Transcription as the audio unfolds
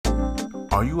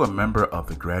Are you a member of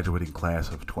the graduating class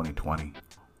of 2020?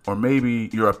 Or maybe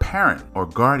you're a parent or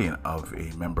guardian of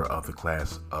a member of the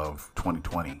class of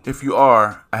 2020. If you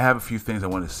are, I have a few things I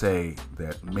want to say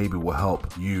that maybe will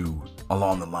help you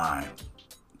along the line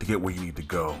to get where you need to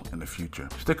go in the future.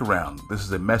 Stick around. This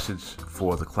is a message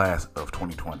for the class of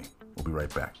 2020. We'll be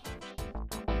right back.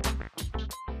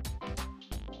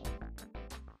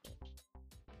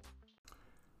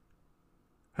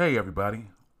 Hey everybody,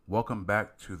 welcome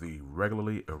back to the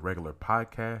Regularly Irregular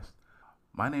podcast.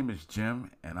 My name is Jim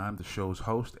and I'm the show's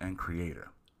host and creator.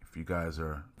 If you guys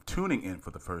are tuning in for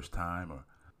the first time or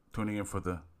tuning in for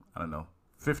the,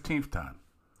 15th time,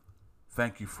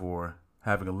 thank you for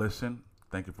having a listen.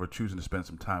 Thank you for choosing to spend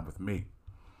some time with me.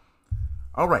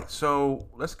 All right, so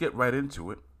let's get right into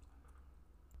it.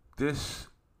 This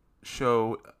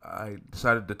show, I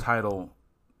decided to title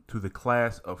To the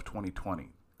Class of 2020,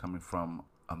 coming from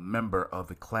a member of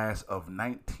the class of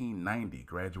 1990,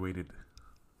 graduated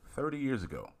 30 years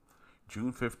ago,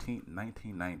 June 15th,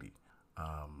 1990.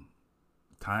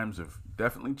 Times have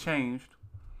definitely changed,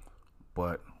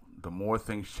 but the more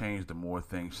things change, the more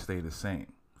things stay the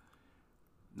same.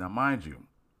 Now, mind you,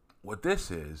 what this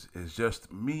is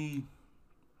just me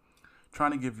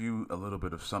trying to give you a little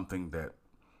bit of something that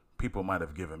people might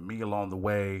have given me along the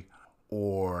way,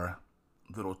 or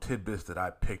little tidbits that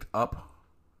I picked up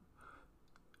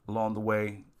along the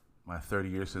way, my 30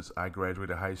 years since I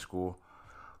graduated high school,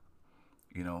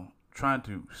 trying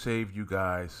to save you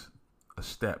guys a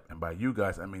step. And by you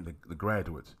guys, I mean the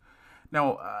graduates.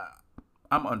 Now,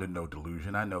 I'm under no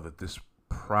delusion. I know that this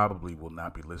probably will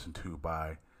not be listened to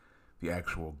by the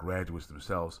actual graduates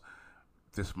themselves.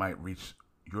 This might reach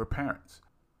your parents.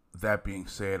 That being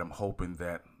said, I'm hoping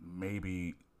that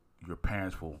maybe your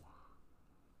parents will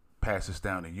pass this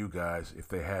down to you guys if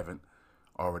they haven't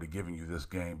already giving you this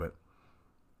game. But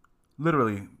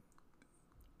literally,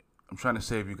 I'm trying to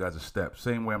save you guys a step.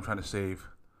 Same way I'm trying to save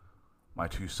my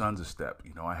two sons a step.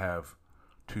 I have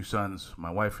two sons. My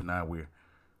wife and I, we're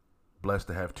blessed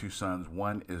to have two sons.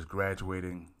 One has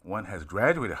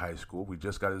graduated high school. We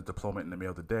just got his diploma in the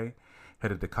mail today,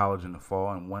 headed to college in the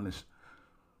fall, and one is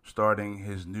starting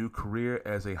his new career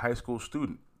as a high school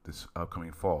student this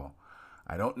upcoming fall.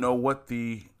 I don't know what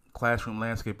the classroom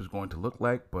landscape is going to look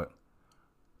like, but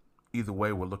either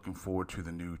way, we're looking forward to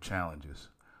the new challenges.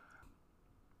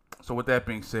 So with that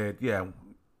being said,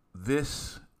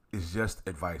 this is just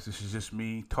advice. This is just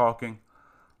me talking.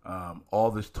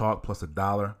 All this talk plus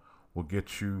 $1 will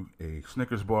get you a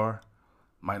Snickers bar.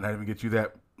 Might not even get you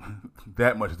that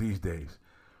that much these days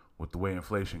with the way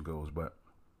inflation goes. But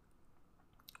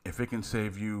if it can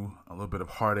save you a little bit of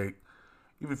heartache,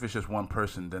 even if it's just one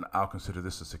person, then I'll consider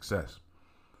this a success.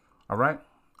 All right?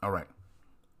 All right.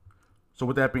 So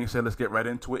with that being said, let's get right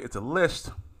into it. It's a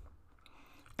list,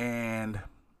 and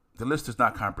the list is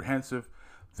not comprehensive.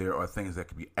 There are things that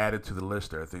can be added to the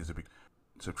list. There are things that be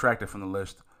subtracted from the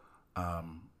list,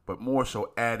 but more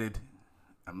so added.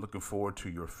 I'm looking forward to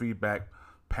your feedback,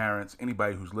 parents,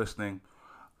 anybody who's listening,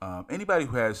 anybody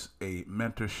who has a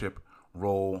mentorship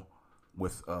role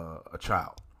with a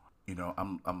child.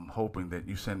 I'm hoping that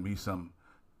you send me some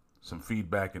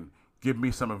feedback and give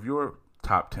me some of your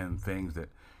top 10 things that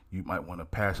you might want to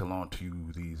pass along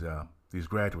to these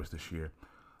graduates this year,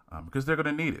 because they're going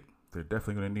to need it. They're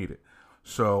definitely going to need it.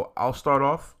 So I'll start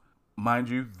off. Mind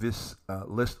you, this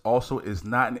list also is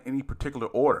not in any particular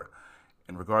order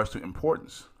in regards to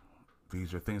importance.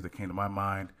 These are things that came to my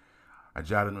mind. I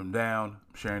jotted them down.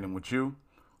 I'm sharing them with you.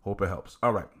 Hope it helps.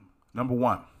 All right. Number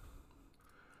 1,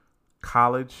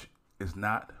 college is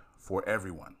not for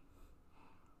everyone.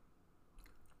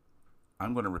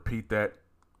 I'm going to repeat that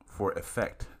for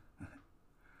effect.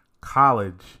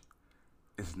 College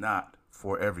is not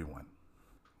for everyone.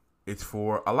 It's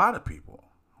for a lot of people,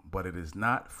 but it is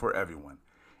not for everyone.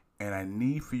 And I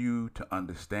need for you to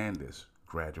understand this,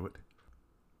 graduate.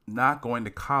 Not going to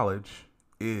college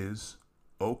is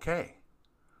okay.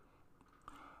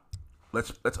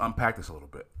 Let's unpack this a little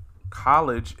bit.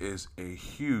 College is a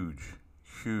huge,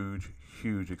 huge,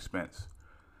 huge expense.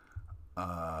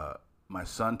 My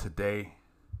son today,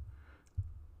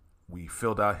 we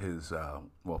filled out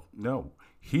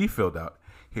he filled out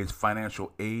his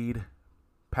financial aid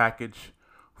package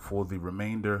for the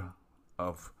remainder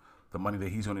of the money that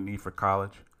he's going to need for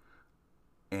college,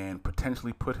 and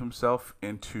potentially put himself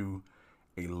into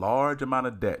a large amount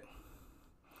of debt.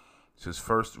 It's his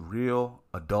first real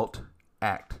adult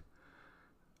act.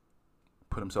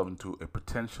 Put himself into a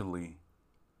potentially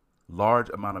large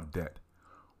amount of debt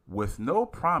with no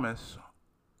promise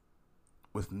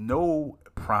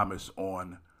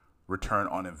on return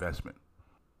on investment.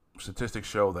 Statistics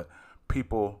show that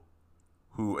people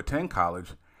who attend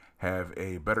college have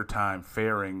a better time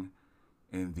faring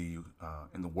in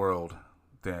the world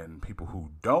than people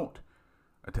who don't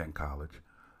attend college.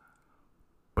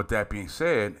 But that being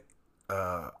said,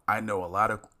 I know a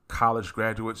lot of college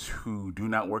graduates who do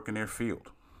not work in their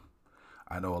field.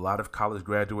 I know a lot of college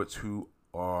graduates who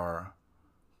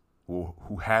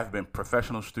have been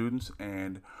professional students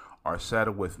and are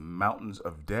saddled with mountains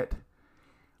of debt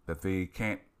that they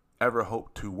can't ever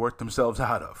hope to work themselves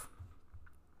out of.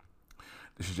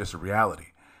 This is just a reality.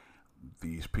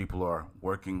 These people are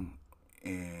working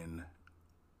in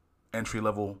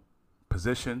entry-level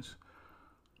positions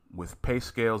with pay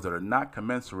scales that are not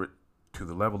commensurate to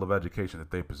the level of education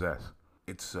that they possess.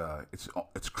 It's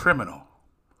criminal.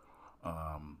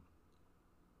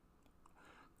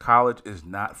 College is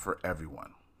not for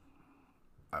everyone.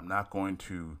 I'm not going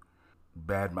to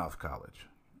badmouth college.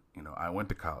 I went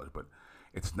to college, but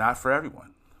it's not for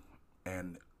everyone.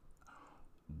 And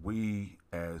we,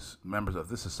 as members of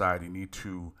this society, need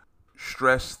to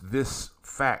stress this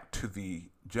fact to the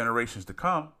generations to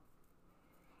come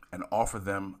and offer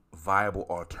them viable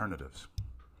alternatives.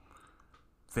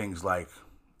 Things like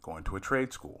going to a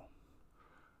trade school,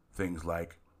 things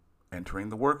like entering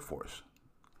the workforce,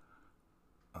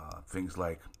 things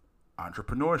like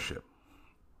entrepreneurship.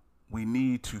 We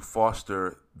need to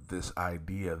foster this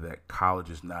idea that college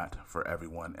is not for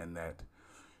everyone and that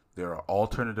there are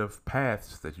alternative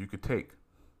paths that you could take.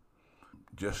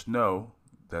 Just know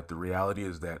that the reality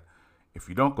is that if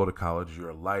you don't go to college,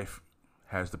 your life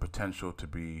has the potential to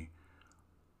be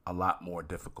a lot more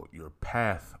difficult. Your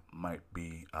path might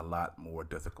be a lot more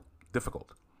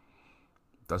difficult.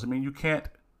 Doesn't mean you can't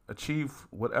achieve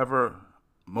whatever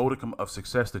modicum of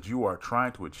success that you are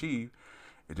trying to achieve.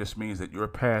 It just means that your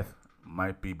path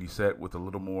might be beset with a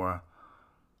little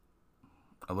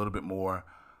bit more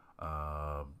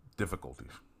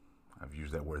difficulties. I've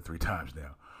used that word 3 times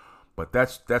now, but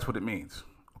that's what it means.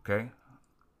 Okay.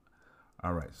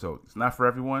 All right. So it's not for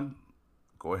everyone.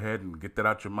 Go ahead and get that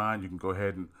out your mind. You can go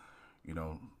ahead and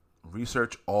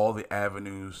research all the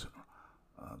avenues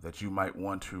that you might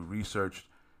want to research,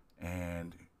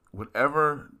 and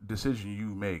whatever decision you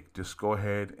make, just go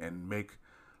ahead and make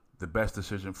the best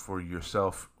decision for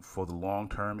yourself for the long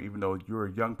term. Even though you're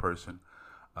a young person,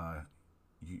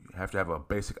 you have to have a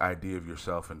basic idea of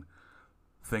yourself and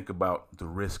think about the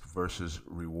risk versus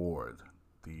reward,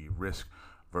 the risk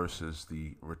versus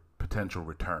the potential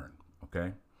return,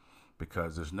 okay?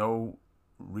 Because there's no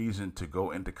reason to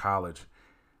go into college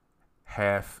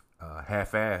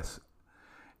half-ass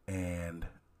and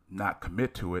not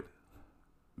commit to it,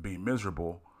 be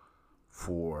miserable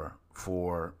for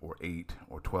 4 or 8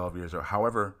 or 12 years or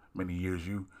however many years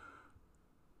you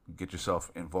get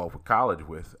yourself involved with college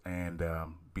with, and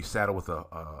be saddled with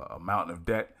a mountain of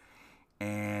debt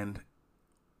and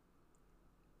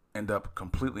end up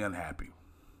completely unhappy.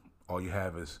 All you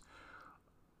have is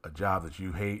a job that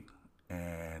you hate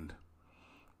and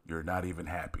you're not even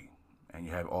happy and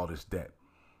you have all this debt.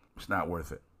 It's not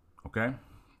worth it. Okay?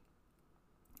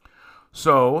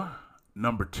 So,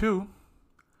 number 2,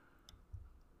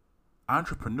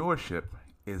 entrepreneurship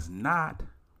is not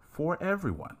for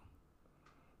everyone.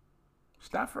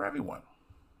 It's not for everyone.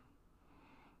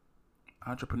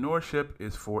 Entrepreneurship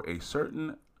is for a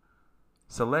certain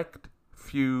select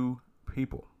few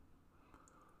people.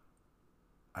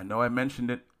 I know I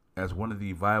mentioned it as one of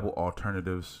the viable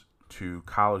alternatives to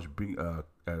college,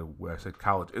 where I said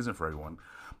college isn't for everyone.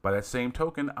 By that same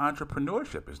token,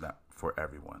 entrepreneurship is not for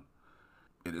everyone.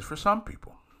 It is for some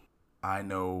people. I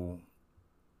know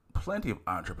plenty of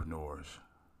entrepreneurs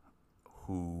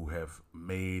who have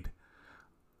made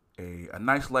a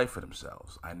nice life for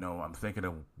themselves. I'm thinking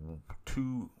of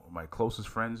 2 of my closest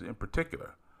friends in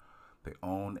particular. They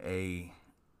own a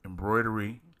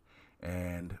embroidery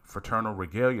and fraternal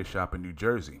regalia shop in New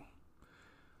Jersey.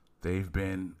 They've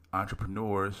been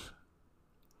entrepreneurs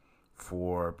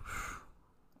for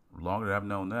longer than I've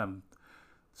known them,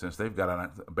 since they got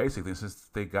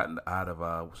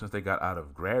out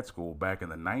of grad school back in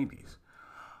the 90s.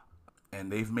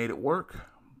 And they've made it work.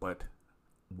 But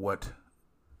what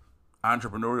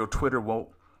entrepreneurial Twitter won't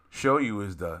show you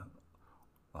is the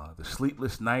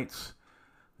sleepless nights,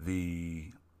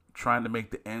 the trying to make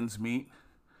the ends meet,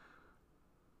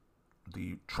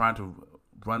 the trying to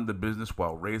run the business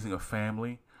while raising a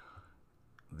family,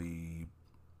 the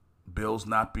bills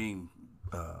not being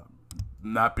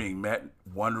met,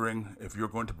 wondering if you're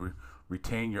going to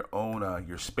retain your own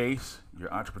your space, your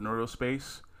entrepreneurial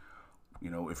space.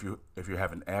 If you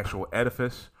have an actual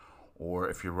edifice, or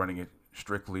if you're running it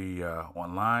strictly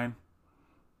online.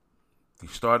 The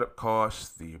startup costs,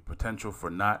 the potential for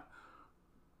not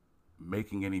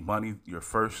making any money your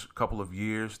first couple of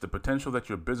years, the potential that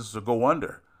your business will go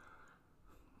under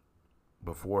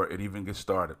before it even gets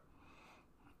started.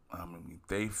 I mean,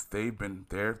 they've been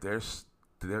their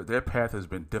path has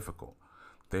been difficult.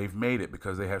 They've made it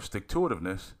because they have stick to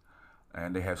itiveness,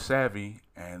 and they have savvy,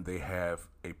 and they have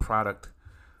a product.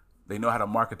 They know how to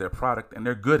market their product, and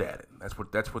they're good at it. That's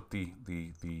what the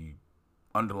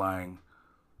underlying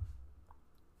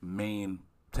main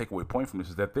takeaway point from this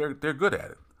is that they're good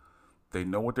at it. They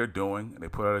know what they're doing, and they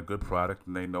put out a good product,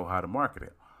 and they know how to market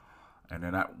it, and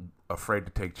they're not afraid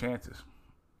to take chances.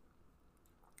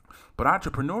 But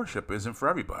entrepreneurship isn't for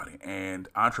everybody, and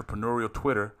entrepreneurial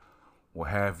Twitter will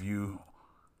have you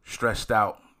stressed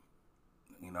out.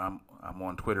 You know, I'm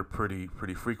on Twitter pretty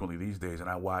frequently these days, and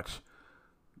I watch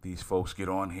these folks get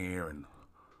on here and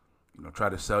try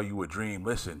to sell you a dream.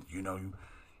 Listen, you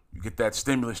get that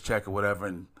stimulus check or whatever,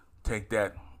 and take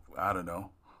that, I don't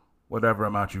know, whatever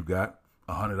amount you got,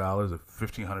 $100 or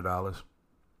 $1,500.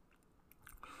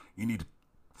 You need to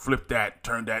flip that,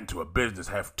 turn that into a business,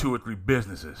 have 2 or 3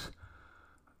 businesses.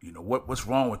 What's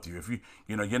wrong with you? If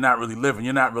you're not really living,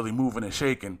 you're not really moving and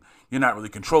shaking, you're not really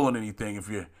controlling anything. If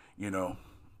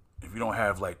if you don't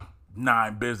have like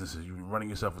 9 businesses, you're running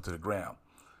yourself into the ground.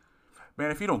 Man,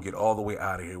 if you don't get all the way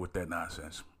out of here with that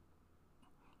nonsense,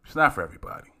 it's not for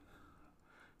everybody.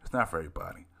 It's not for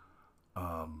everybody.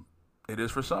 It is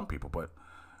for some people, but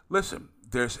listen,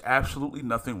 there's absolutely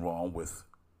nothing wrong with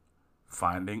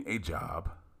finding a job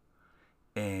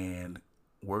and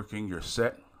working your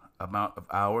set amount of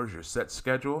hours, your set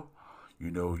schedule. You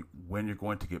know when you're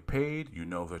going to get paid. You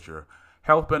know that your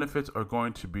health benefits are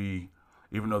going to be,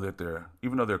 even though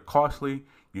they're costly,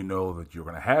 you know that you're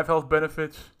going to have health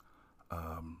benefits.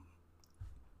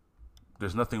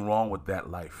 There's nothing wrong with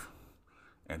that life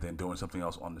and then doing something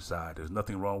else on the side. There's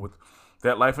nothing wrong with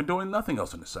that life and doing nothing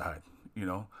else on the side.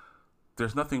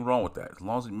 There's nothing wrong with that as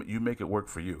long as you make it work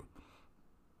for you.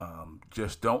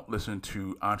 Just don't listen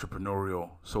to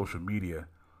entrepreneurial social media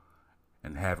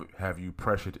and have you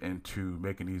pressured into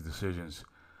making these decisions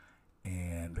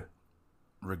and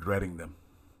regretting them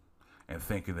and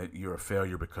thinking that you're a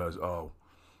failure because, I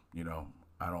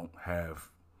don't have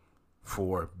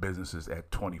 4 businesses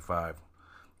at 25.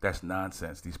 That's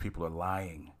nonsense. These people are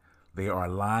lying. They are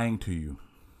lying to you.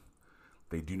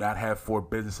 They do not have 4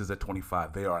 businesses at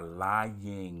 25. They are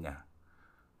lying.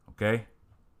 Okay?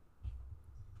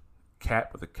 Cat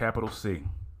with a capital C.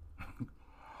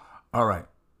 All right.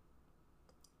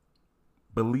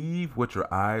 Believe what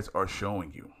your eyes are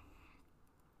showing you.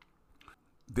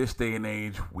 This day and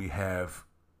age, we have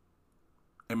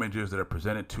images that are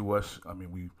presented to us. I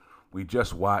mean, we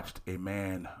just watched a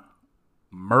man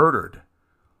murdered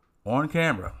on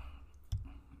camera.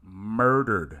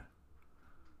 Murdered.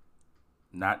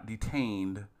 Not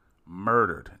detained.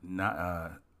 Murdered. Not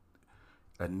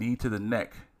a knee to the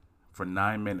neck for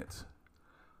 9 minutes.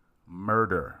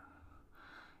 Murder.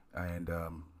 And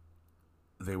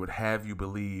they would have you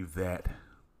believe that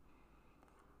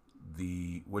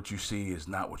what you see is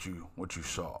not what you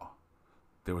saw.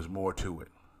 There was more to it.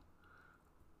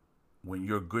 When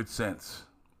your good sense,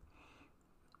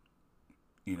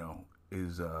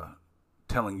 is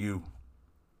telling you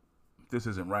this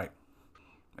isn't right,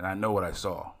 and I know what I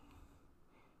saw.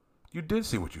 You did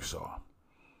see what you saw,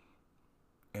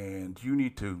 and you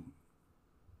need to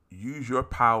use your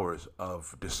powers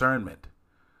of discernment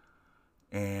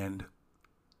and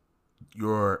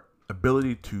your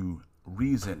ability to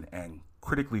reason and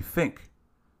critically think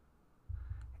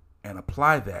and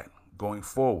apply that going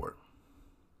forward.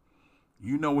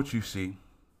 You know what you see.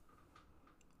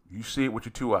 You see it with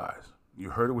your 2 eyes. You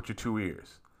heard it with your 2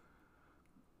 ears.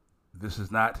 This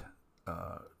is not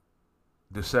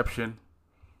deception.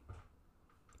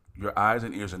 Your eyes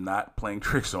and ears are not playing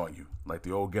tricks on you, like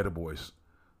the old Getter Boys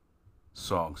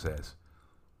song says.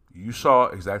 You saw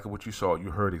exactly what you saw.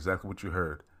 You heard exactly what you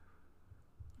heard.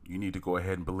 You need to go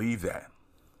ahead and believe that.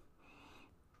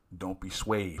 Don't be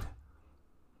swayed.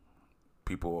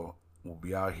 People will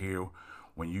be out here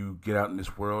when you get out in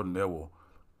this world and they will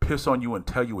piss on you and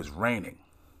tell you it's raining.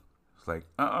 It's like,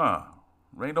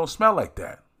 rain don't smell like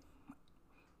that.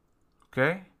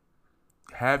 Okay?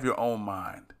 Have your own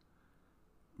mind.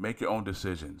 Make your own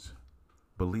decisions.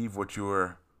 Believe what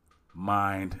your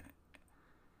mind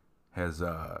has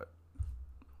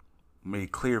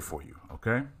made clear for you.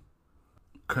 Okay?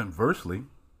 Conversely,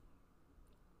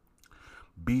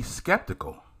 be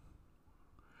skeptical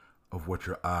of what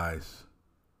your eyes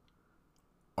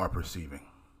are perceiving.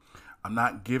 I'm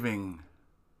not giving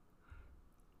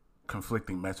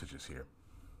conflicting messages here.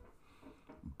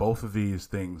 Both of these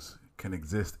things can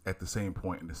exist at the same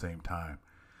point in the same time.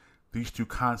 These two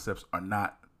concepts are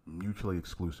not mutually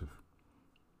exclusive.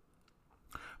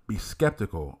 Be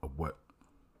skeptical of what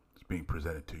is being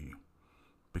presented to you,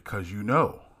 because you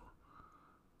know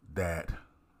that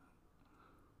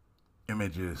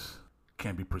images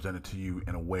can be presented to you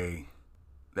in a way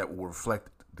that will reflect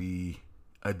the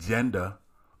agenda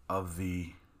of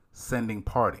the sending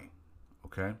party.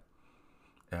 Okay?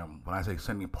 And when I say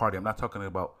sending party, I'm not talking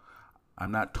about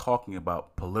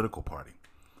political party.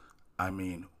 I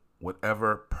mean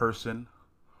whatever person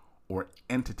or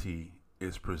entity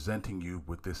is presenting you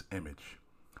with this image.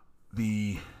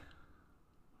 The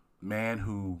man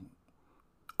who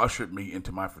ushered me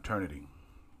into my fraternity,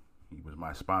 he was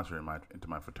my sponsor into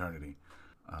my fraternity.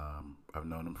 I've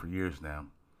known him for years now.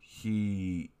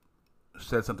 He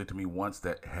said something to me once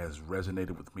that has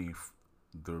resonated with me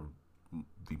the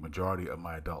majority of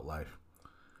my adult life.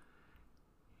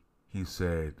 He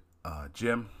said,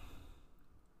 Jim,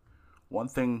 one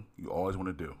thing you always want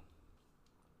to do,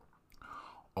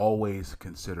 always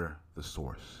consider the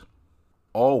source.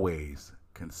 Always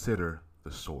consider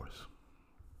the source.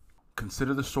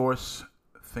 Consider the source.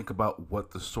 Think about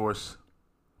what the source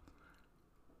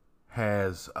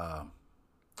has,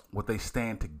 what they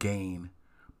stand to gain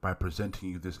by presenting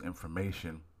you this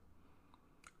information.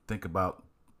 Think about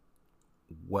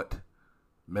what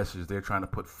message they're trying to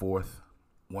put forth.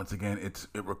 Once again, it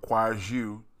requires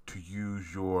you to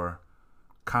use your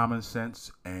common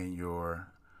sense and your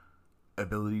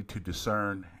ability to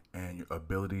discern and your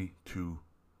ability to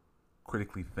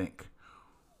critically think.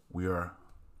 We are,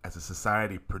 as a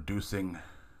society, producing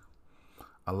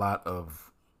a lot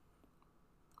of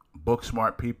book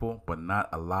smart people, but not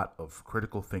a lot of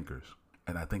critical thinkers.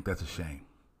 And I think that's a shame.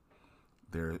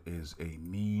 There is a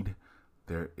need.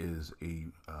 There is a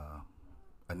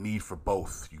need for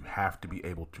both. You have to be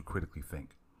able to critically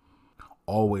think.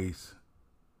 Always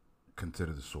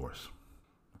consider the source,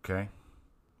 okay?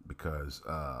 Because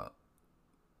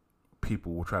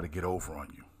people will try to get over on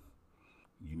you.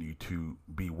 You need to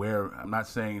beware. I'm not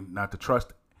saying not to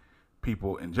trust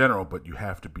people in general, but you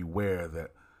have to beware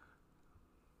that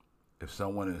if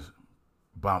someone is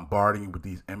bombarding you with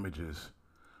these images,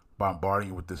 bombarding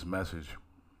you with this message,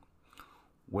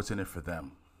 what's in it for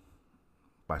them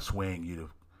by swaying you to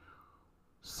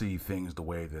see things the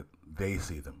way that they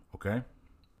see them, okay?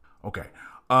 Okay.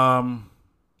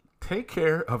 Take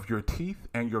care of your teeth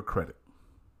and your credit.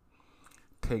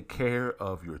 Take care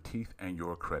of your teeth and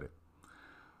your credit.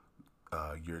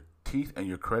 Your teeth and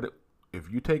your credit, if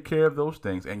you take care of those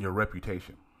things, and your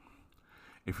reputation,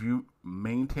 if you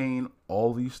maintain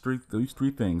all these three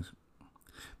things,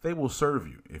 they will serve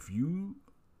you. If you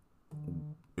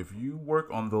work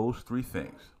on those three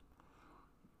things,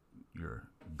 your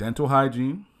dental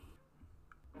hygiene,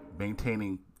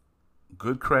 maintaining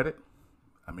good credit,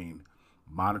 I mean,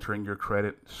 monitoring your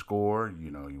credit score,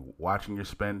 you watching your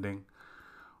spending,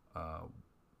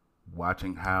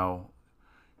 watching how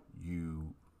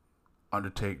you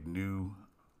undertake new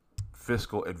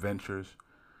fiscal adventures,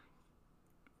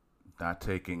 not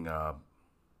taking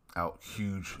out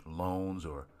huge loans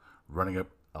or running up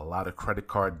a lot of credit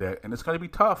card debt. And it's going to be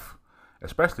tough,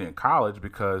 especially in college,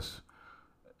 because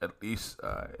at least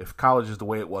if college is the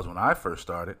way it was when I first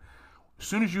started, as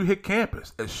soon as you hit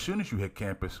campus,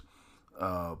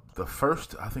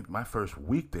 my first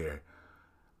week there,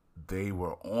 they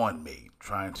were on me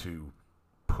trying to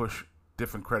push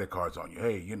different credit cards on you.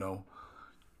 Hey,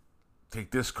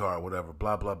 take this card, whatever,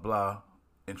 blah, blah, blah.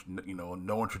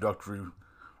 No introductory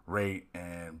rate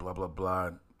and blah, blah,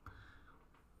 blah.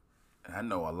 And I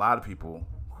know a lot of people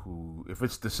who, if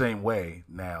it's the same way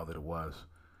now that it was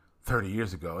 30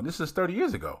 years ago, and this is 30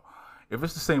 years ago, if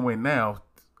it's the same way now,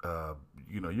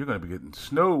 you're going to be getting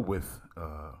snowed with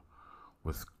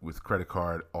credit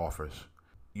card offers.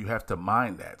 You have to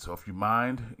mind that. So if you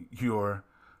mind your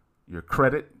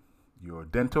credit, your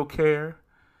dental care,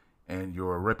 and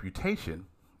your reputation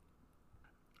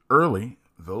early,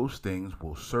 those things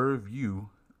will serve you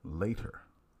later.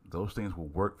 Those things will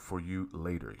work for you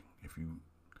later. If you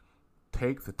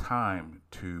take the time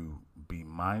to be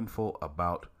mindful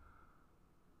about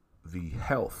the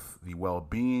health, the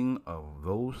well-being of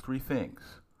those three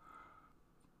things,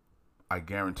 I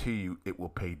guarantee you it will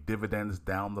pay dividends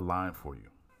down the line for you.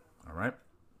 All right?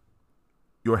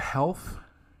 Your health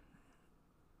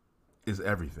is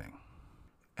everything.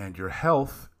 And your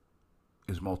health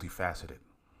is multifaceted.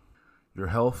 Your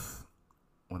health,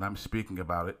 when I'm speaking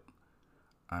about it,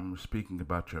 I'm speaking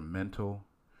about your mental,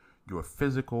 your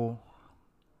physical,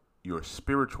 your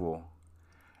spiritual,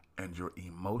 and your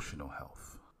emotional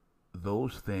health.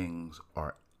 Those things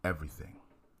are everything.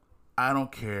 I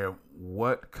don't care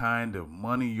what kind of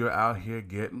money you're out here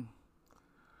getting.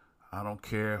 I don't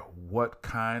care what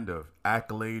kind of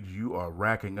accolades you are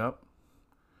racking up,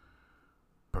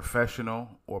 professional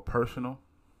or personal.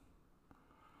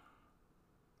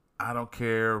 I don't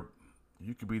care.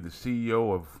 You could be the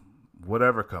CEO of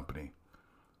whatever company,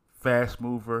 fast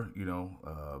mover,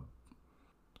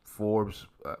 Forbes,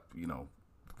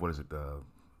 what is it,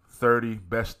 30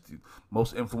 best,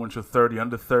 most influential 30,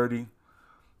 under 30.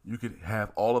 You could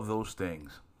have all of those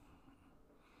things.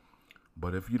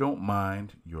 But if you don't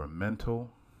mind your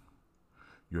mental,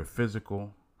 your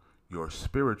physical, your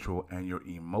spiritual, and your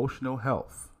emotional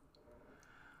health,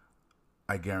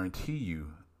 I guarantee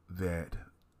you that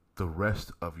the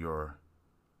rest of your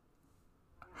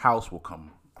house will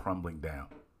come crumbling down.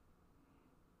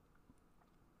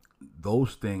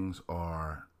 Those things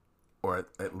are, or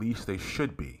at least they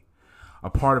should be, a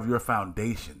part of your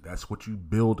foundation. That's what you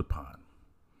build upon.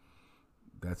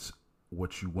 That's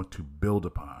what you want to build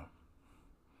upon.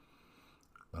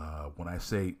 When I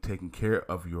say taking care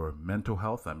of your mental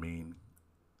health, I mean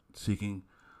seeking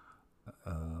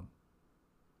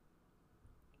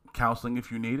counseling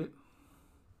if you need it.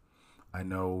 I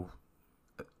know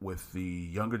with the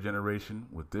younger generation,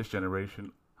 with this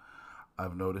generation,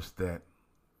 I've noticed that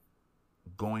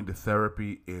going to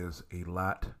therapy is a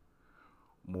lot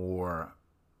more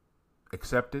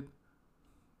accepted.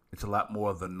 It's a lot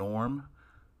more the norm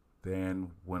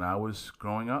than when I was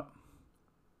growing up.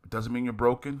 It doesn't mean you're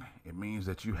broken. It means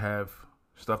that you have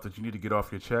stuff that you need to get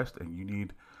off your chest, and you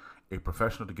need a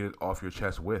professional to get it off your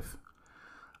chest with.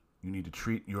 You need to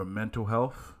treat your mental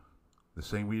health the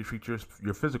same way you treat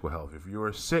your physical health. If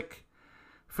you're sick,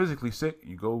 physically sick,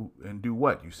 you go and do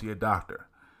what? You see a doctor.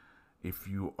 If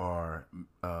you are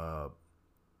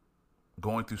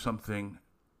going through something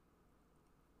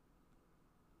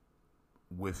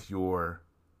with your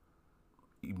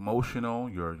emotional,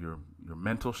 your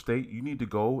mental state, you need to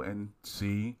go and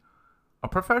see a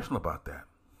professional about that.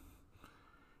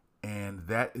 And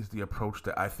that is the approach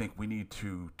that I think we need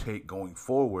to take going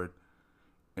forward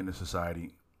in the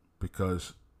society,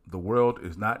 because the world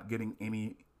is not getting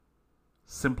any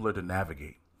simpler to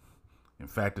navigate. In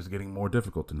fact, it's getting more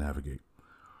difficult to navigate.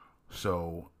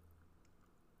 So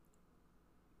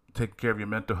taking care of your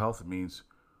mental health means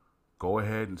go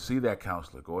ahead and see that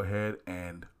counselor. Go ahead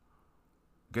and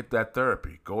get that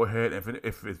therapy. Go ahead, if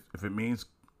it means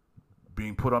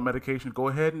being put on medication, go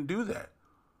ahead and do that.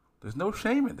 There's no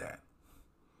shame in that.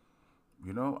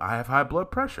 I have high blood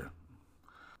pressure.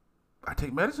 I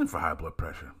take medicine for high blood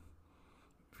pressure.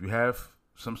 If you have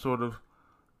some sort of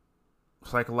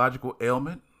psychological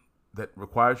ailment that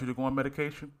requires you to go on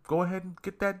medication, go ahead and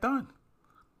get that done.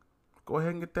 Go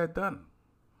ahead and get that done.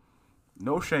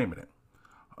 No shame in it.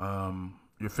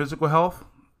 Your physical health,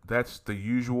 that's the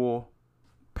usual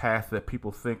path that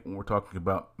people think when we're talking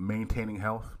about maintaining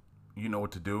health. You know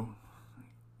what to do.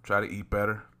 Try to eat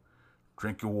better.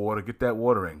 Drink your water. Get that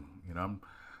water in.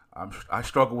 I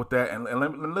struggle with that, and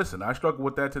listen, I struggle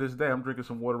with that to this day. I'm drinking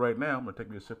some water right now. I'm gonna take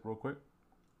me a sip real quick.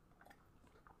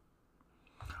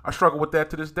 I struggle with that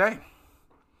to this day.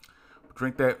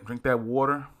 Drink that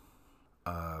water.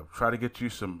 Try to get you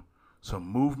some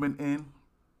movement in.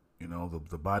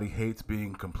 The body hates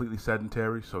being completely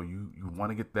sedentary, so you want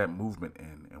to get that movement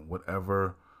in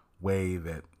whatever way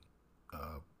that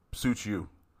suits you,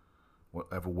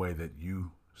 whatever way that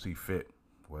you see fit,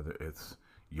 whether it's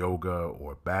yoga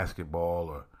or basketball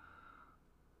or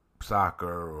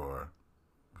soccer or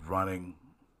running.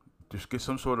 Just get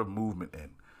some sort of movement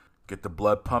in. Get the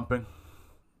blood pumping.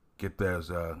 Get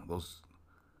those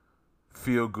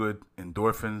feel-good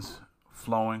endorphins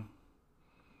flowing.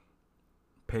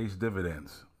 Pays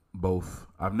dividends. Both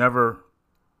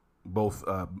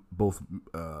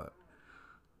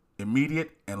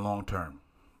immediate and long term.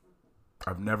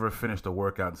 I've never finished a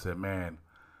workout and said, man,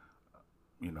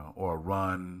 or a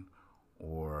run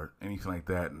or anything like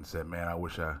that, and said, man, I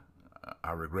wish I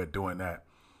regret doing that.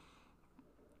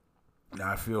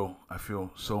 Now I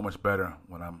feel so much better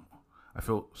when I'm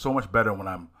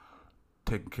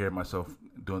taking care of myself,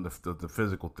 doing the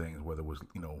physical things, whether it was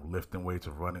lifting weights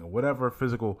or running or whatever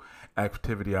physical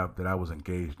activity that I was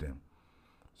engaged in.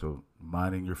 So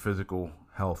minding your physical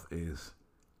health is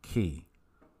key,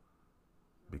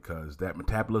 because that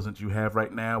metabolism you have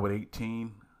right now at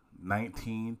 18,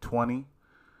 19, 20,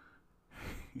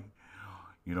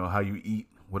 how you eat,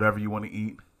 whatever you want to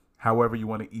eat, however you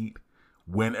want to eat,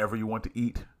 whenever you want to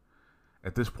eat,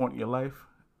 at this point in your life,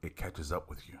 it catches up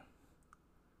with you.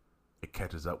 It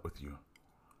catches up with you.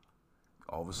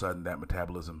 All of a sudden, that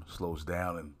metabolism slows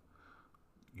down, and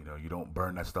you don't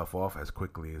burn that stuff off as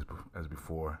quickly as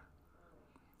before.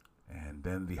 And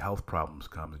then the health problems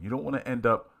come. You don't want to end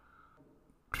up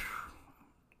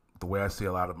the way I see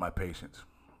a lot of my patients.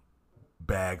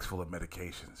 Bags full of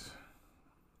medications.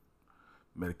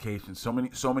 So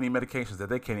many medications that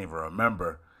they can't even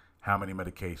remember how many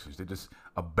medications. They're just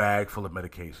a bag full of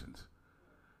medications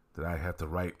that I have to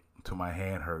write till my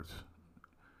hand hurts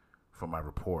for my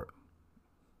report.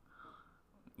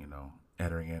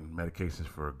 Entering in medications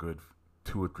for a good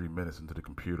 2 or 3 minutes into the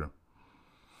computer.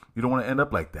 You don't want to end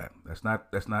up like that. That's not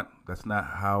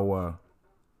how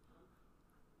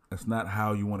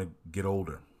you want to get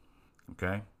older.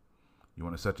 Okay? You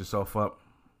want to set yourself up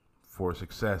for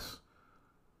success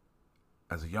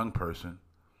as a young person.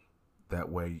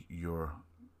 That way your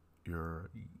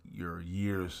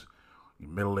years, your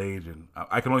middle age, and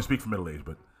I can only speak for middle age,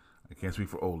 but I can't speak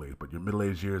for old age, but your middle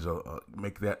age years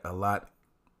make that a lot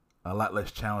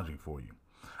less challenging for you.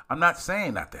 I'm not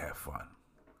saying not to have fun,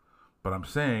 but I'm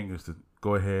saying is to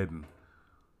go ahead and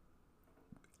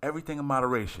everything in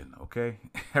moderation, okay?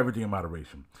 Everything in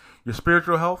moderation. Your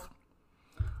spiritual health,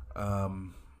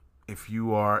 if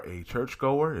you are a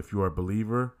churchgoer, if you are a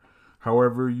believer,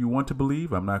 however you want to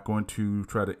believe, I'm not going to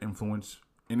try to influence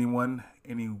anyone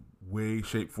any way,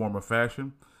 shape, form, or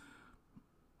fashion.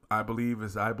 I believe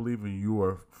as I believe, and you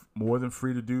are more than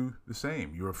free to do the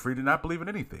same. You are free to not believe in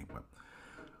anything. But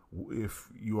if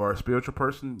you are a spiritual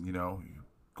person, you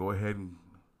go ahead and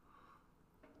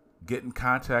get in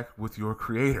contact with your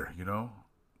creator,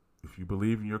 If you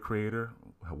believe in your creator,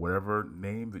 whatever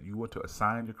name that you want to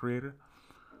assign your creator,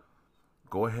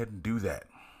 go ahead and do that.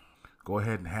 Go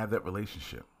ahead and have that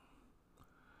relationship.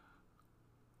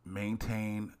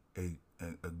 Maintain a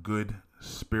good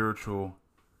spiritual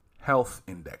health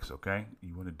index, okay?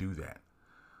 You want to do that.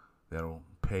 That'll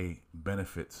pay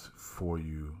benefits for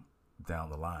you down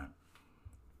the line.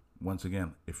 Once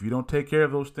again, if you don't take care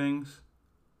of those things,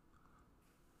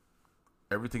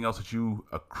 everything else that you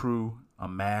accrue,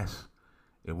 amass,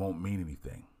 it won't mean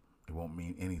anything. It won't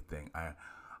mean anything. I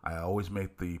always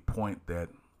make the point that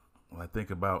when I think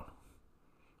about,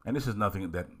 and this is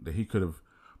nothing that he could have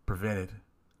prevented.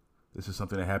 This is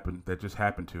something that just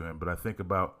happened to him. But I think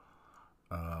about,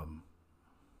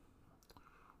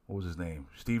 what was his name?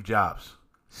 Steve Jobs.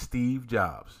 Steve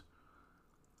Jobs.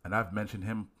 And I've mentioned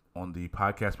him on the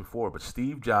podcast before, but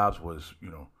Steve Jobs was,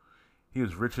 he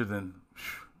was richer than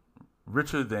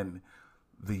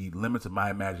the limits of my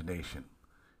imagination.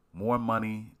 More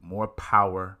money, more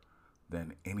power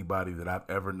than anybody that I've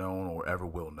ever known or ever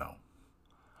will know.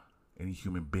 Any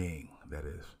human being, that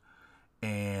is.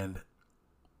 And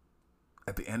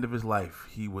at the end of his life,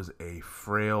 he was a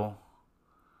frail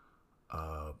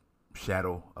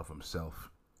shadow of himself.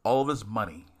 All of his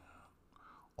money,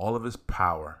 all of his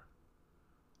power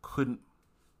couldn't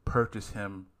purchase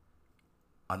him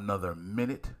another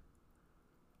minute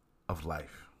of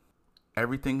life.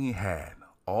 Everything he had,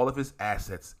 all of his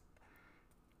assets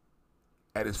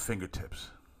at his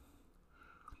fingertips,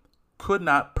 could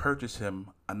not purchase him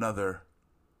another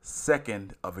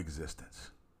second of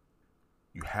existence.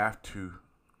 You have to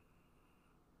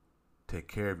take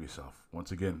care of yourself.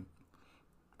 Once again,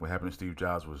 what happened to Steve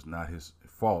Jobs was not his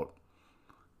fault,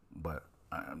 but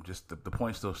I'm just the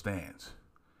point still stands.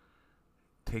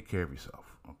 Take care of yourself,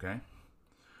 okay?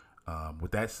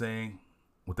 With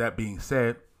that being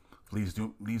said, leads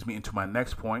me into my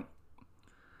next point.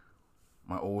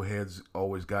 My old head's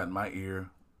always got in my ear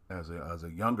as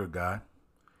a younger guy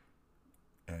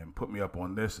and put me up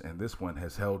on this, and this one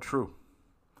has held true.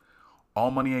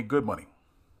 All money ain't good money.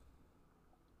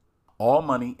 All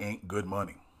money ain't good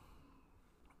money.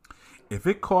 If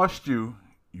it costs you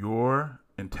your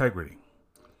integrity,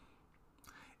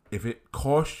 if it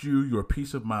costs you your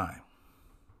peace of mind,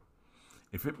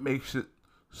 if it makes it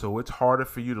so it's harder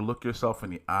for you to look yourself in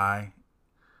the eye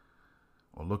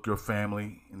or look your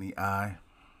family in the eye,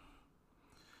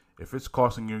 if it's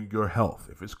costing you your health,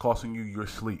 if it's costing you your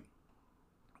sleep,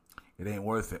 it ain't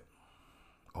worth it.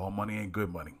 All money ain't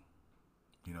good money.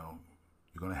 You're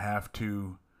going to have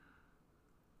to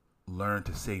learn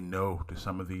to say no to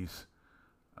some of these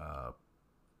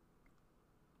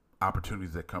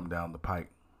opportunities that come down the pike,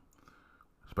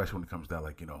 especially when it comes down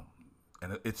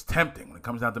and it's tempting. When it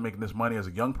comes down to making this money as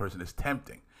a young person, it's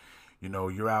tempting.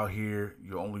 You're out here,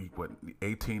 you're only,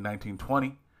 18, 19,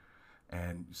 20,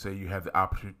 and say you have the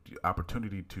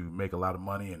opportunity to make a lot of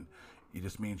money, and it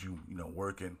just means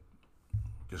working,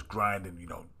 just grinding,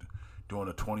 doing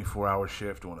a 24-hour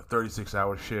shift, doing a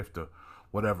 36-hour shift, or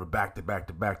whatever, back to back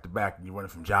to back to back, and you're running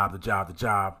from job to job to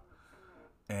job.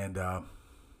 And at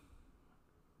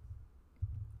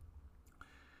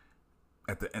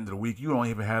the end of the week, you don't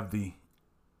even have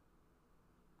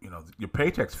your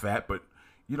paycheck's fat, but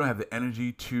you don't have the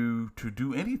energy to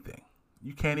do anything.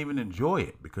 You can't even enjoy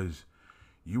it because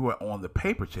You were on the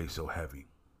paper chase so heavy,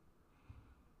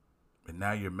 and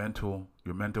now your mental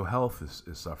health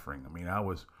is suffering. I mean, I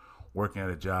was working at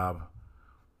a job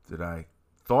that I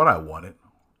thought I wanted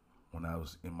when I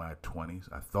was in my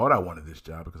 20s. I thought I wanted this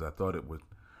job because I thought it would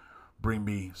bring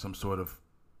me some sort of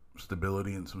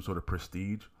stability and some sort of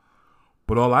prestige.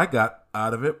 But all I got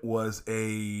out of it was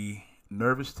a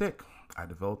nervous tick. I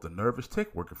developed a nervous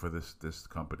tick working for this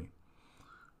company.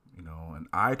 An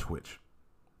eye twitch.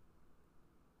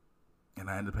 And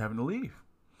I ended up having to leave.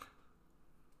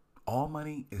 All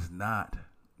money is not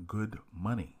good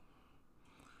money.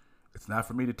 It's not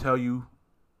for me to tell you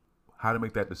how to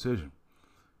make that decision.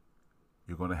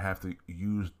 You're going to have to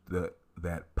use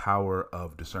that power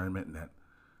of discernment and that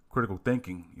critical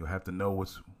thinking. You'll have to know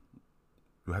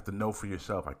for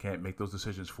yourself. I can't make those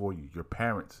decisions for you. Your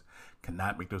parents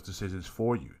cannot make those decisions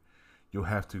for you. You'll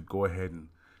have to go ahead and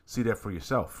see that for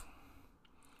yourself.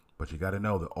 But you got to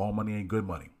know that all money ain't good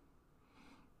money.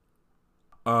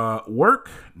 Work,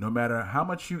 no matter how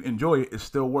much you enjoy it, is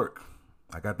still work.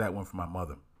 I got that one from my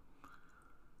mother.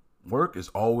 Work is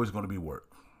always going to be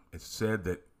work. It's said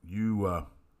that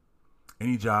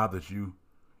any job that you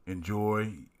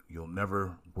enjoy, you'll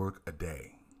never work a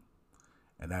day.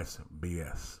 And that's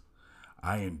BS.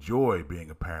 I enjoy being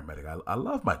a paramedic. I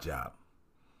love my job.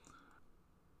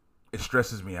 It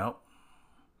stresses me out,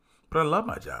 but I love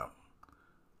my job.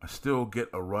 I still get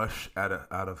a rush out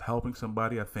of helping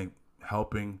somebody. I think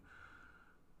helping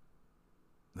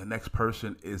the next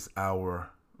person is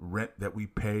our rent that we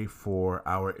pay for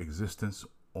our existence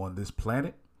on this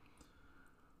planet.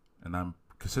 And I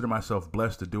consider myself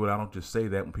blessed to do it. I don't just say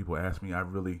that when people ask me. I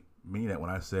really mean that when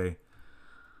I say,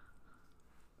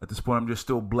 at this point, I'm just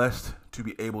still blessed to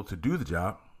be able to do the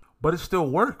job. But it's still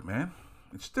work, man.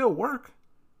 It's still work.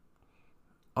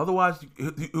 Otherwise,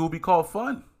 it will be called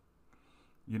fun.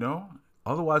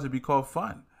 Otherwise it'd be called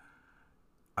fun.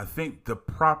 I think the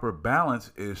proper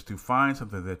balance is to find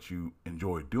something that you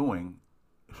enjoy doing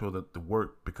so that the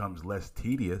work becomes less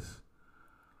tedious,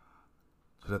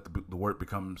 so that the work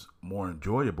becomes more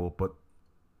enjoyable. But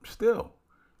still,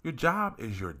 your job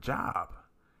is your job.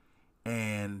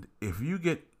 And if you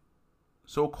get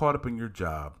so caught up in your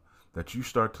job that you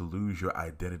start to lose your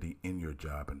identity in your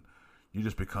job and you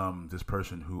just become this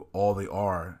person who all they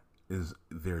are is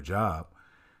their job,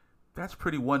 that's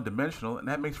pretty one-dimensional, and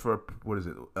that makes for,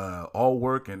 all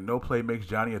work and no play makes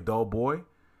Johnny a dull boy.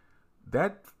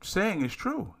 That saying is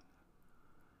true.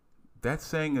 That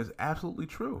saying is absolutely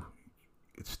true.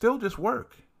 It's still just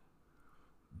work.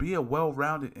 Be a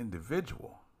well-rounded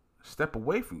individual. Step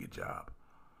away from your job.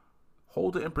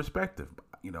 Hold it in perspective.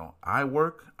 I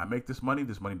work, I make this money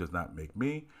does not make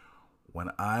me. When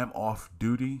I'm off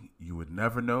duty, you would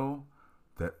never know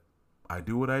that I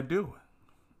do what I do.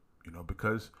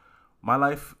 Because my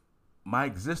life, my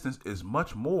existence is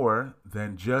much more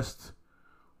than just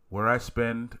where I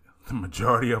spend the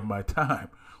majority of my time,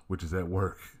 which is at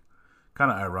work.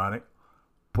 Kind of ironic,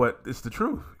 but it's the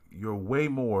truth. You're way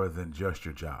more than just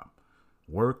your job.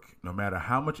 Work, no matter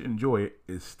how much you enjoy it,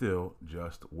 is still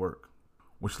just work.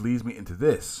 Which leads me into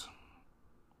this.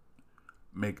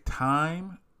 Make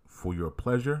time for your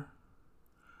pleasure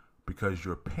because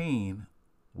your pain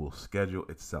will schedule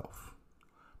itself.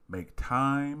 Make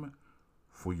time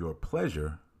for your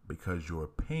pleasure because your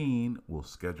pain will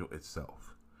schedule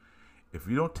itself. If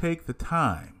you don't take the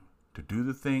time to do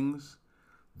the things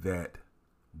that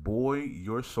buoy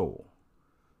your soul,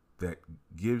 that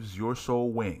gives your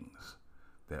soul wings,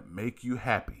 that make you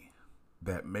happy,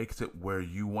 that makes it where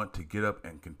you want to get up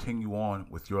and continue on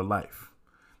with your life,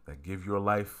 that give your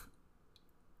life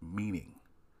meaning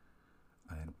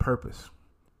and purpose.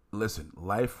 Listen,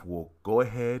 life will go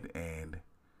ahead and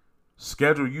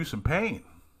schedule you some pain.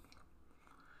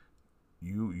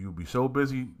 You'll be so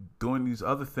busy doing these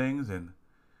other things and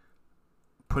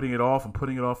putting it off and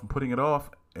putting it off and putting it off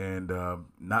and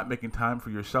not making time for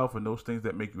yourself and those things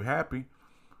that make you happy.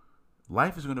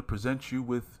 Life is going to present you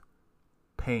with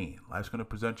pain. Life's going to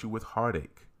present you with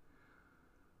heartache.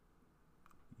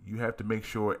 You have to make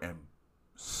sure and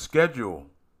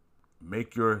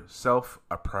make yourself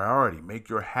a priority. Make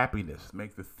your happiness,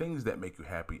 make the things that make you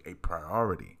happy a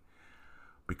priority.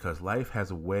 Because life has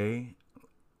a way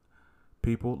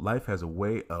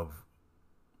of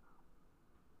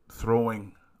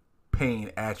throwing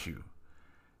pain at you.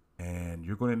 And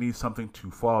you're going to need something to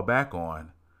fall back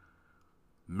on.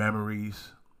 Memories,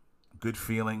 good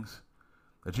feelings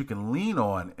that you can lean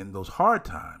on in those hard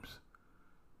times.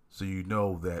 So you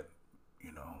know that,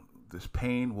 this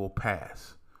pain will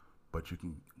pass. But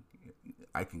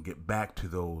I can get back to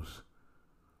those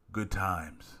good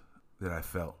times that I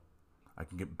felt. I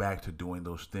can get back to doing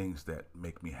those things that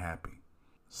make me happy.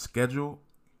 Schedule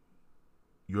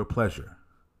your pleasure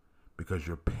because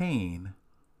your pain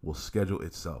will schedule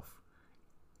itself.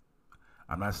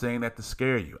 I'm not saying that to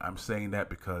scare you. I'm saying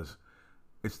that because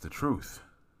it's the truth.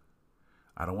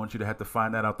 I don't want you to have to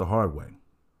find that out the hard way.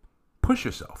 Push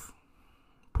yourself.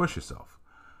 Push yourself.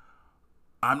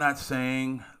 I'm not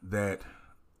saying that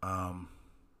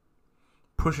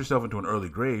push yourself into an early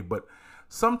grave, but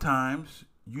sometimes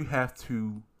you have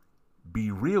to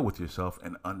be real with yourself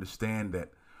and understand that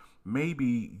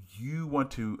maybe you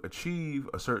want to achieve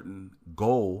a certain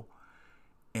goal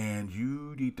and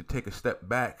you need to take a step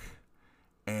back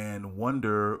and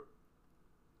wonder,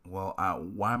 well,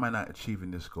 why am I not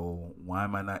achieving this goal? Why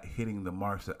am I not hitting the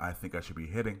marks that I think I should be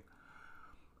hitting?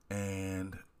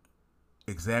 And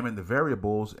examine the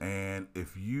variables. And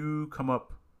if you come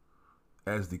up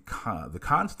as the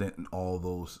constant in all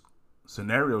those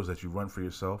scenarios that you run for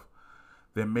yourself,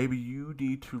 then maybe you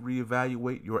need to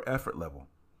reevaluate your effort level.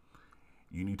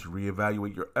 You need to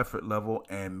reevaluate your effort level,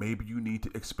 and maybe you need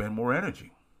to expend more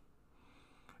energy.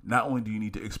 Not only do you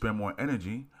need to expend more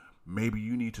energy, maybe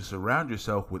you need to surround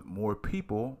yourself with more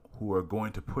people who are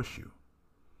going to push you.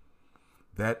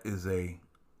 That is a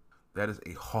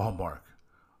hallmark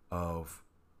of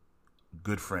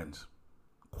good friends,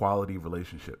 quality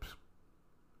relationships,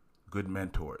 good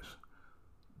mentors.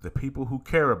 The people who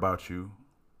care about you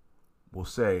will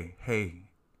say, hey,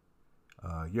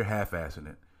 you're half-assing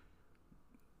it.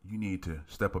 You need to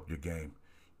step up your game.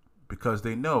 Because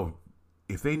they know,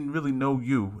 if they really know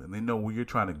you and they know where you're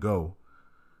trying to go,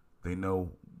 they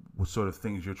know what sort of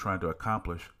things you're trying to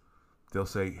accomplish, they'll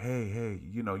say, hey,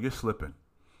 you're slipping.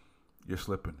 You're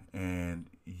slipping. And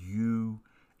you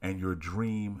and your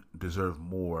dream deserve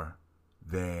more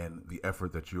than the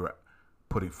effort that you're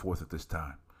putting forth at this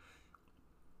time.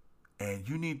 And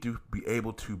you need to be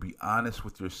able to be honest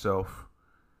with yourself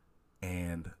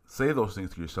and say those things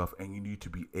to yourself. And you need to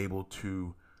be able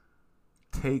to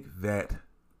take that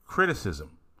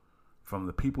criticism from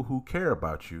the people who care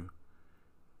about you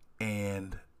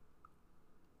and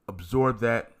absorb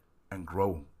that and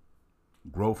grow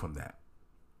from that.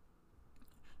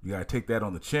 You got to take that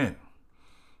on the chin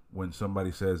when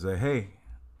somebody says, hey,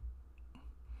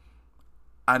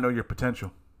 I know your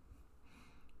potential.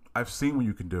 I've seen what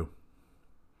you can do.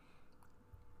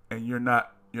 And you're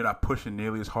not pushing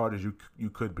nearly as hard as you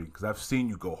could be, because I've seen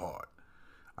you go hard.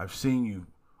 I've seen you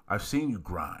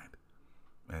grind.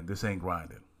 And this ain't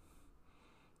grinding.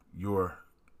 You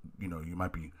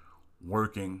might be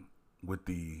working with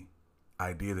the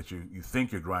idea that you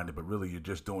think you're grinding, but really you're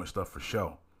just doing stuff for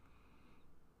show.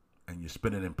 And you're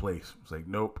spinning in place. It's like,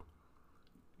 nope.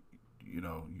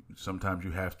 Sometimes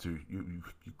you have to.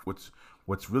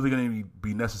 What's really going to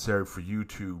be necessary for you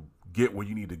to get where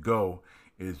you need to go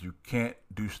is you can't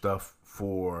do stuff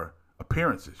for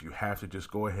appearances. You have to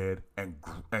just go ahead and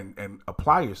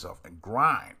apply yourself and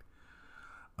grind.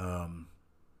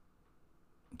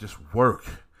 Just work.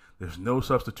 There's no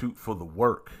substitute for the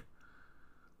work.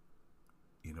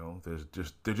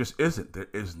 There just isn't. There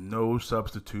is no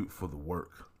substitute for the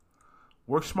work.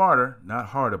 Work smarter, not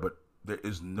harder, but there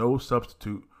is no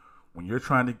substitute when you're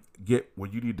trying to get where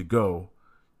you need to go.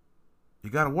 You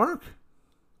got to work.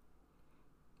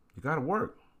 You got to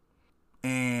work.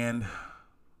 And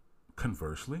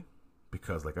conversely,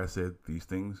 because like I said, these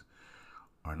things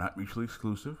are not mutually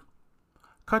exclusive,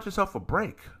 cut yourself a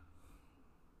break.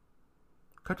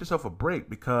 Cut yourself a break,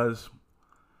 because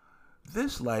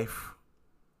this life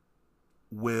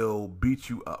will beat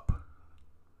you up.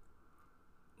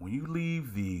 When you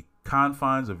leave the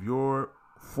confines of your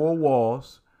four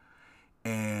walls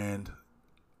and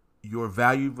your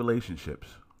valued relationships,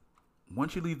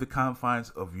 once you leave the confines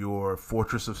of your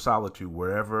fortress of solitude,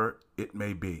 wherever it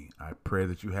may be, I pray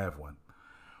that you have one,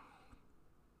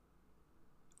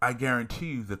 I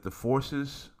guarantee you that the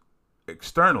forces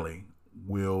externally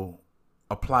will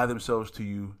apply themselves to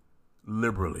you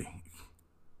liberally.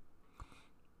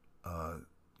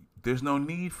 There's no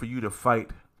need for you to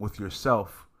fight with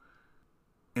yourself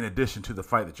in addition to the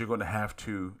fight that you're going to have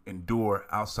to endure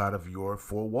outside of your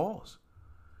four walls,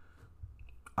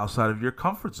 outside of your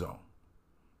comfort zone.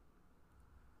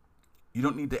 You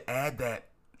don't need to add that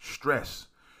stress.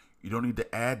 You don't need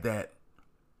to add that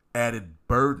added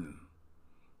burden.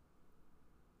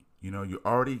 You're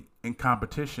already in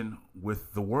competition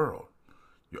with the world.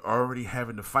 You're already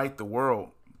having to fight the world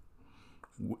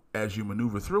as you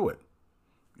maneuver through it.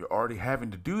 You're already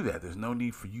having to do that. There's no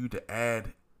need for you to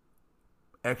add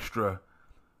extra,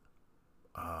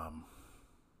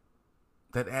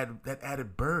 that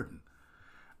added burden.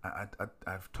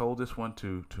 I've told this one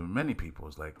to many people.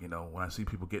 It's like, when I see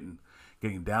people getting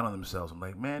down on themselves, I'm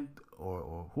like, man,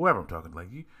 or whoever I'm talking to, like,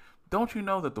 don't you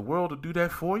know that the world will do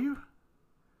that for you?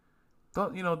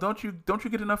 Don't you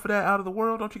get enough of that out of the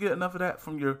world? Don't you get enough of that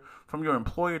from your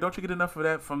employer? Don't you get enough of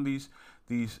that from these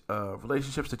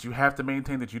relationships that you have to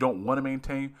maintain, that you don't want to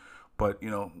maintain, but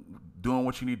doing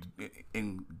what you need to,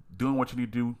 in doing what you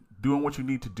need to do, doing what you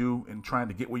need to do, and trying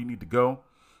to get where you need to go?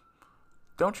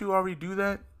 Don't you already do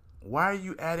that? Why are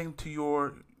you adding to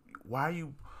your? Why are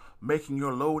you making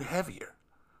your load heavier?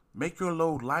 Make your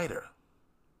load lighter.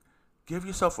 Give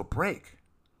yourself a break.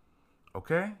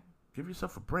 Okay? Give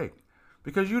yourself a break.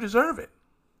 Because you deserve it.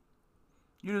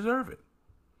 You deserve it.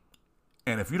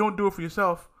 And if you don't do it for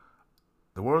yourself,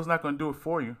 the world's not going to do it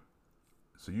for you.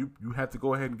 So you have to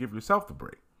go ahead and give yourself the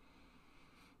break.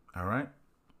 All right?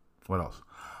 What else?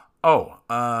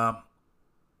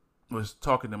 Was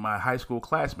talking to my high school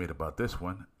classmate about this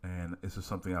one, and this is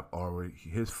something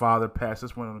his father passed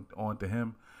this one on to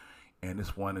him, and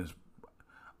this one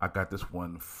I got this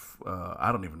one,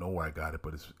 I don't even know where I got it,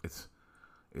 but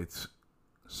it's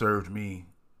served me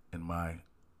in my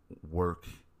work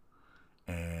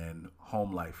and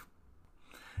home life.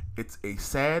 It's a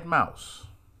sad mouse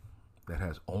that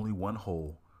has only one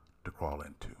hole to crawl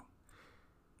into.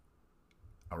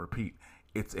 I repeat,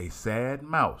 it's a sad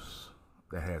mouse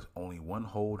that has only one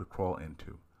hole to crawl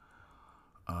into.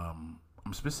 I'm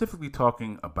specifically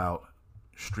talking about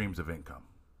streams of income.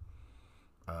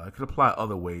 It could apply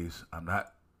other ways. I'm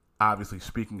not obviously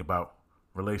speaking about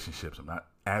relationships. I'm not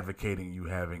advocating you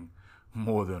having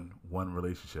more than one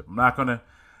relationship. I'm not gonna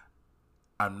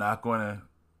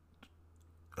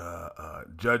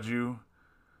judge you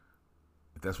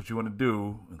if that's what you want to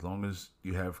do. As long as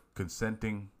you have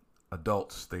consenting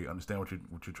adults, they understand what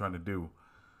you're trying to do.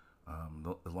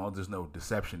 As long as there's no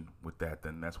deception with that,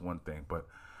 then that's one thing. But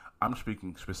I'm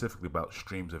speaking specifically about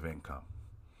streams of income.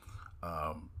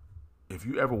 If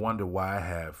you ever wonder why I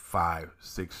have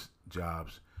 5-6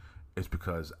 jobs, it's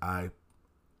because I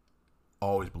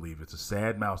always believe it's a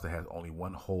sad mouse that has only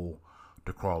one hole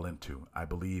to crawl into. I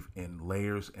believe in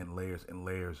layers and layers and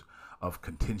layers of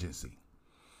contingency.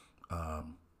 I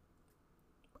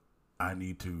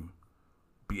need to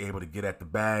be able to get at the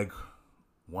bag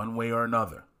one way or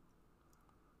another.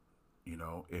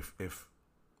 If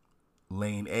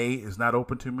lane A is not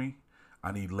open to me,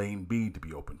 I need lane B to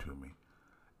be open to me.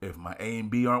 If my A and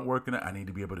B aren't working, I need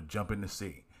to be able to jump into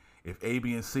C. If A,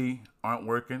 B, and C aren't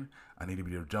working, I need to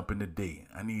be able to jump into D.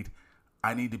 I need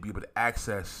to be able to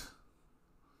access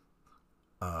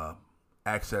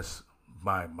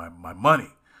my money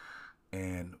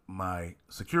and my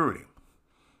security.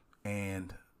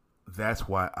 And that's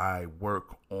why I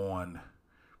work on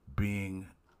being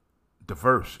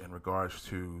diverse in regards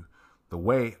to the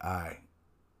way I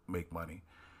make money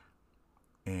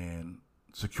and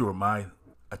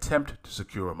attempt to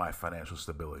secure my financial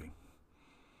stability.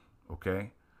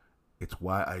 Okay? It's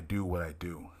why I do what I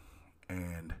do.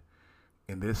 And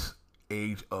in this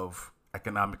age of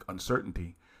economic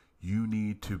uncertainty, you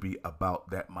need to be about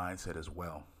that mindset as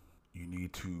well. You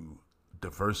need to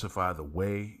diversify the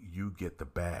way you get the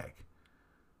bag.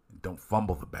 Don't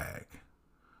fumble the bag.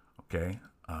 Okay?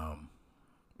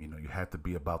 You have to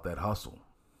be about that hustle.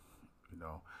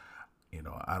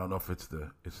 I don't know if it's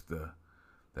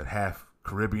that half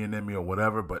Caribbean in me or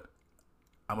whatever, but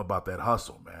I'm about that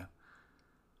hustle, man.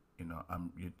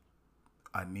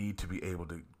 I need to be able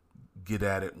to get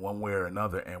at it one way or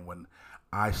another. And when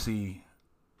I see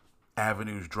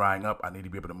avenues drying up, I need to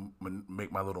be able to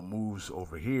make my little moves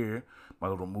over here, my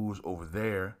little moves over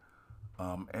there,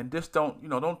 and just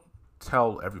don't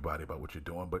tell everybody about what you're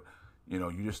doing, but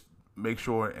you just make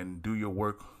sure and do your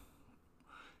work.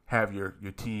 Have your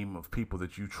team of people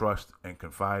that you trust and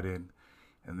confide in,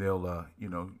 and they'll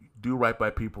do right by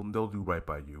people, and they'll do right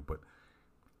by you. But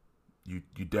you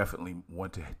definitely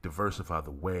want to diversify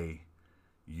the way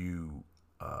you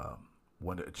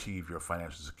want to achieve your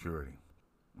financial security.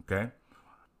 Okay?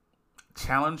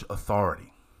 Challenge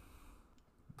authority.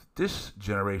 This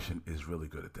generation is really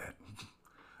good at that.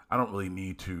 I don't really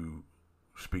need to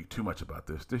speak too much about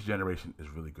this. This generation is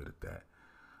really good at that.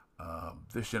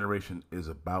 This generation is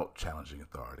about challenging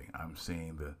authority. I'm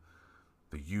seeing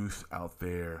the youth out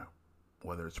there,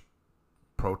 whether it's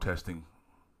protesting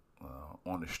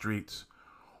on the streets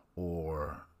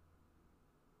or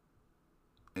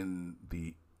in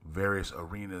the various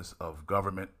arenas of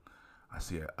government. I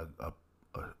see a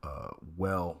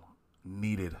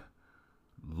well-needed,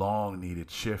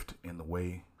 long-needed shift in the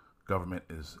way government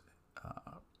is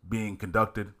being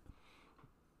conducted.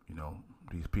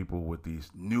 These people with these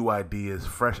new ideas,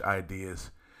 fresh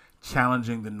ideas,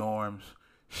 challenging the norms,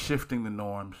 shifting the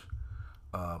norms,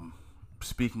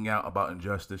 speaking out about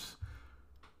injustice,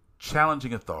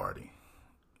 challenging authority.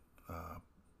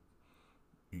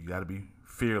 You got to be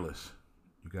fearless.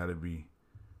 You got to be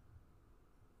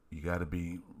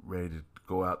ready to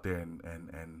go out there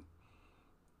and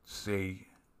say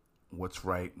what's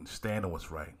right and stand on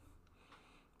what's right.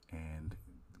 And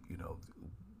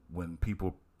when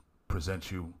people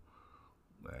present you,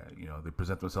 they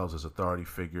present themselves as authority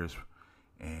figures,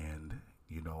 and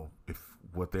if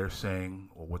what they're saying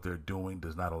or what they're doing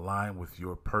does not align with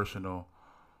your personal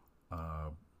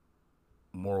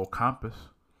moral compass,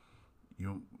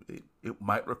 it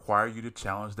might require you to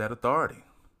challenge that authority.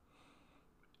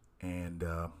 And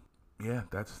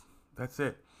that's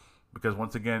it. Because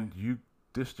once again,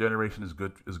 this generation is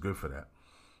good for that.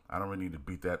 I don't really need to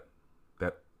beat that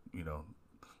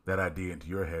idea into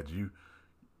your heads.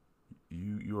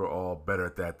 You are all better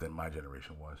at that than my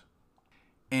generation was.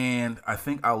 And I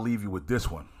think I'll leave you with this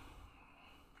one.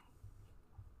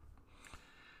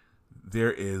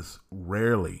 There is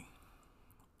rarely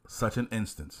such an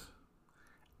instance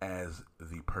as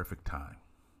the perfect time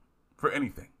for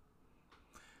anything.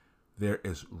 There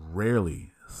is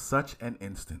rarely such an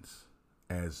instance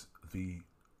as the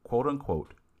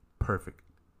quote-unquote perfect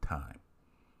time.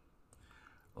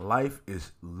 Life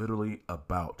is literally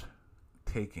about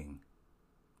taking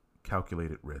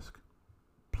calculated risk.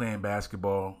 Playing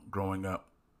basketball, growing up,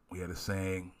 we had a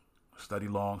saying, study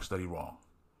long, study wrong.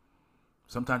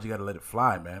 Sometimes you got to let it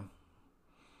fly, man.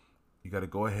 You got to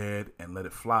go ahead and let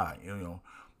it fly,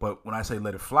 But when I say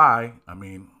let it fly, I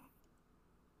mean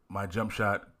my jump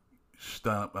shot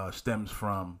stems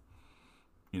from,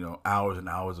 hours and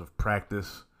hours of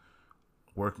practice,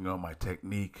 working on my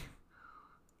technique,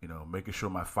 making sure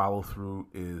my follow through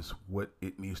is what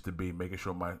it needs to be, making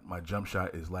sure my jump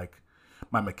shot is like,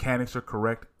 my mechanics are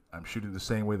correct. I'm shooting the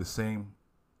same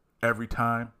every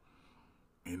time,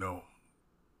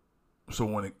 So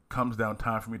when it comes down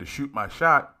time for me to shoot my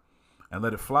shot and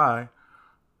let it fly,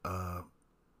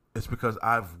 it's because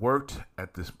I've worked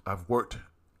at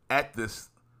this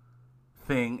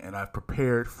thing and I've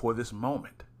prepared for this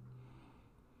moment.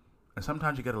 And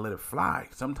sometimes you got to let it fly.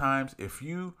 Sometimes if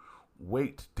you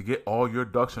wait to get all your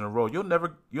ducks in a row, you'll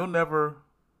never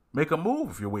make a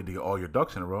move. If you're waiting to get all your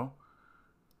ducks in a row,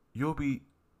 you'll be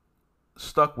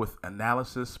stuck with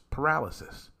analysis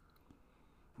paralysis.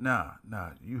 Nah,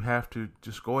 you have to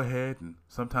just go ahead, and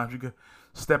sometimes you can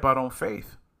step out on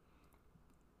faith.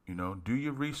 Do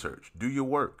your research, do your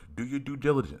work, do your due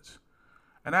diligence.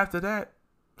 And after that,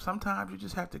 sometimes you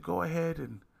just have to go ahead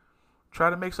and try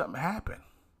to make something happen.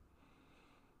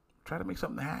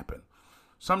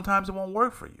 Sometimes it won't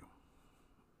work for you.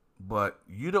 But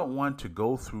you don't want to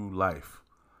go through life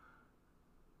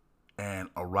and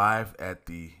arrive at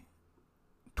the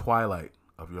twilight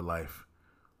of your life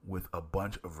with a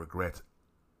bunch of regrets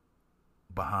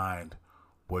behind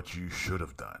what you should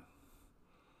have done.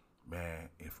 Man,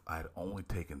 if I'd only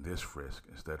taken this risk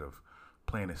instead of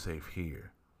playing it safe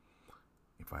here,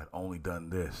 if I'd only done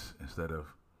this instead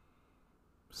of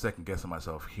second guessing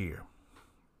myself here.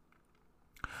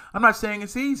 I'm not saying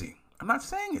it's easy. None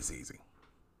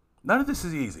of this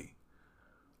is easy.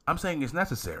 I'm saying it's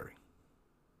necessary.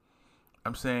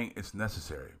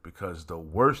 Because the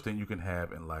worst thing you can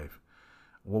have in life,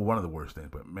 well, one of the worst things,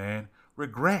 but man,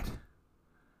 regret.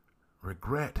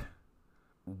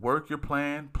 Work your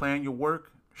plan your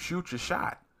work, shoot your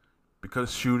shot,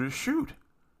 because shooters shoot.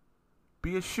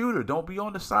 Be a shooter. Don't be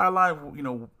on the sideline,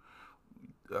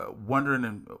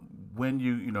 wondering when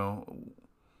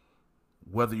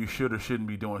whether you should or shouldn't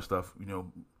be doing stuff.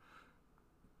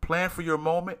 Plan for your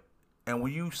moment, and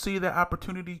when you see that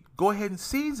opportunity, go ahead and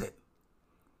seize it.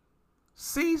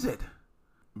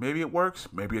 Maybe it works,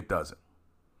 maybe it doesn't.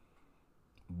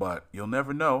 But you'll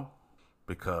never know,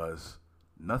 because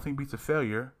nothing beats a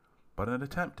failure but an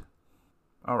attempt.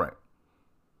 All right.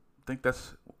 I think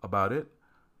that's about it.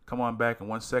 Come on back in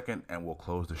 1 second and we'll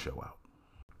close the show out.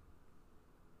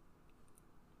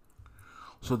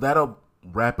 So that'll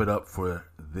wrap it up for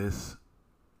this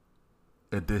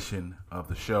edition of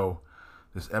the show,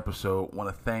 this episode. I want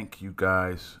to thank you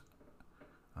guys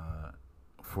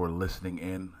for listening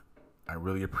in. I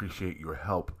really appreciate your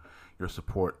help, your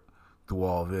support through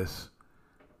all this.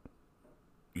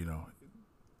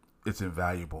 It's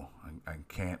invaluable. I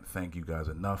can't thank you guys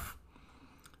enough.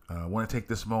 I want to take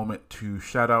this moment to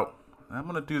shout out, and I'm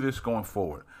going to do this going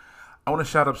forward. I want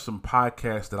to shout out some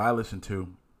podcasts that I listen to.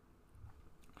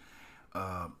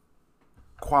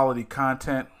 Quality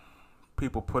content,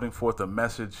 people putting forth a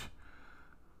message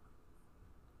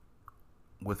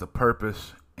with a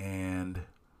purpose and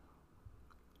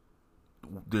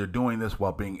they're doing this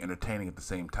while being entertaining at the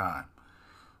same time.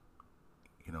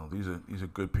 These are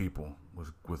good people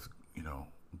with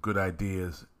good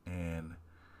ideas, and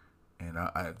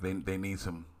they need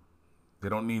some. They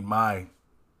don't need my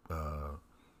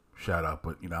shout out,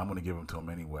 but I'm going to give them to them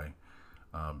anyway,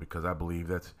 because I believe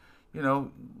that's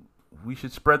we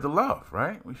should spread the love,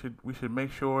 right? We should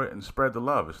make sure and spread the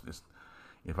love. It's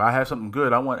if I have something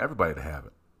good, I want everybody to have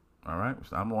it. All right,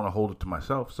 so I don't want to hold it to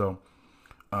myself. So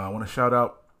I want to shout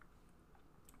out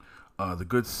the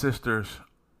good sisters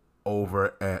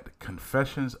over at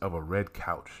Confessions of a Red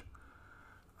Couch.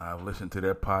 I've listened to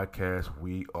their podcast.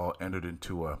 We all entered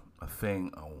into a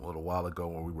thing a little while ago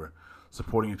where we were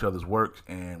supporting each other's works.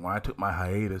 And when I took my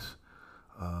hiatus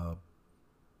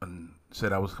and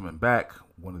said I was coming back,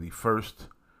 one of the first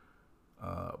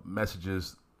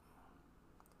messages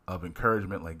of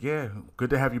encouragement, like, yeah, good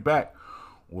to have you back,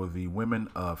 were the women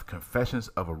of Confessions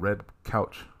of a Red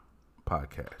Couch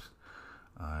podcast.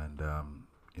 And,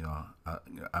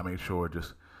 I made sure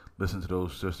just listen to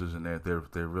those sisters, and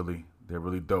they're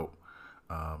really dope.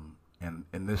 And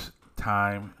in this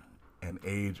time and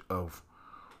age of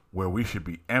where we should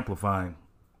be amplifying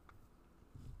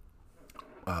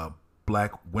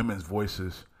black women's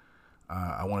voices,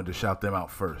 I wanted to shout them out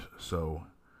first. So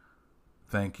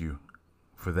thank you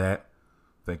for that.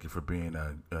 Thank you for being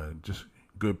just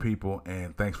good people,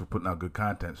 and thanks for putting out good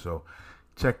content. So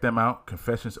check them out,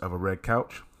 Confessions of a Red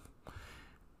Couch.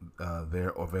 They're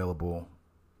available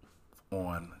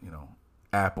on,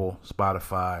 Apple,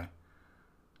 Spotify,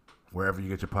 wherever you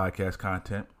get your podcast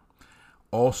content.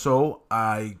 Also,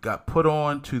 I got put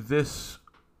on to this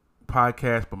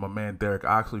podcast by my man Derek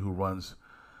Oxley, who runs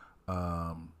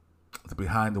the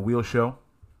Behind the Wheel show.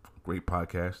 Great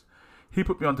podcast. He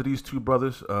put me onto these two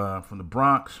brothers from the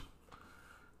Bronx.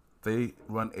 They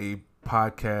run a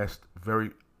podcast,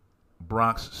 very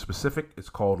Bronx specific. It's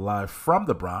called Live from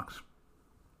the Bronx.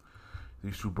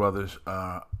 These two brothers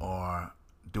are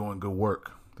doing good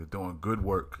work. They're doing good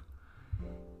work.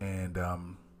 And,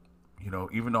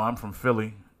 even though I'm from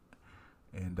Philly,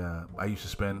 and I used to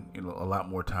spend, a lot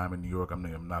more time in New York.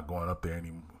 I'm not going up there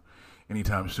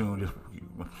anytime soon.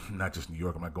 Not just New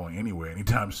York. I'm not going anywhere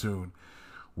anytime soon,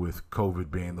 with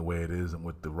COVID being the way it is and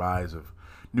with the rise of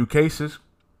new cases.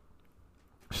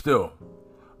 Still,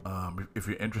 if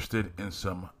you're interested in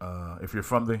some, if you're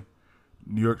from the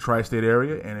New York tri-state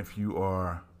area, and if you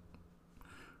are,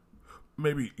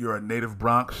 maybe you're a native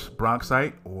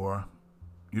Bronxite, or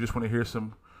you just want to hear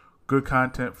some good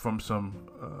content from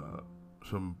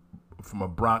from a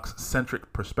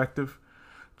Bronx-centric perspective,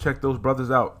 check those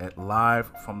brothers out at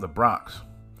Live from the Bronx.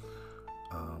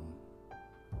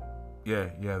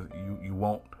 You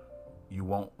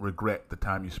won't regret the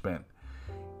time you spent.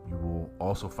 You will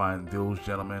also find those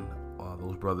gentlemen,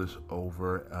 those brothers,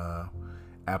 over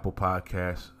Apple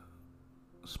Podcasts,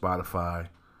 Spotify,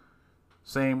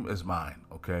 same as mine.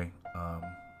 Okay,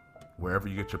 wherever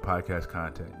you get your podcast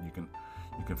content, you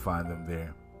can find them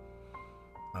there.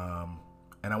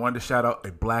 And I wanted to shout out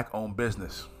a black-owned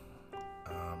business.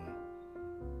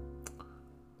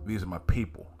 These are my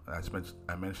people.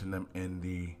 I mentioned them in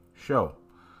the show.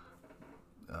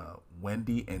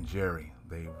 Wendy and Jerry.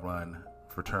 They run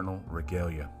Fraternal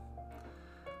Regalia.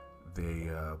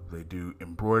 They do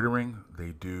embroidering.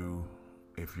 They do,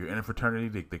 if you're in a fraternity,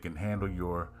 they can handle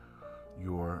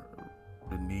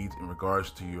the needs in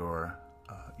regards to your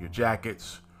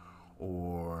jackets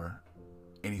or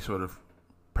any sort of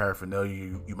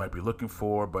paraphernalia you might be looking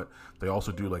for. But they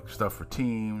also do like stuff for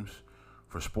teams,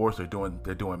 for sports. They're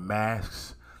doing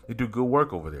masks. They do good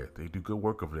work over there.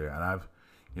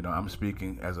 And I'm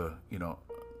speaking as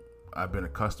I've been a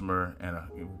customer and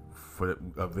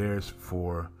of theirs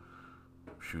for,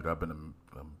 I've been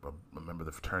a member of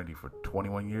the fraternity for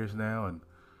 21 years now, and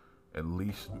at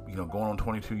least going on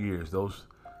 22 years.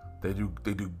 They do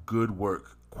good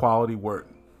work, quality work.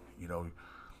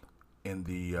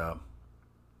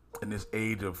 In this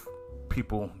age of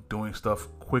people doing stuff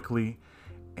quickly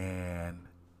and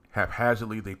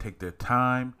haphazardly, they take their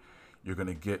time. You're going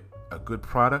to get a good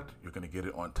product. You're going to get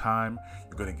it on time.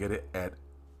 You're going to get it at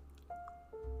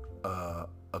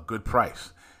a good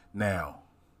price. Now,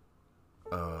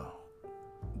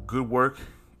 good work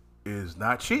is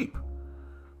not cheap,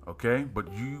 okay?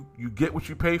 But you get what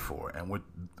you pay for. And with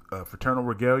Fraternal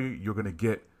Regalia, you're going to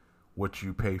get what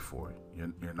you pay for.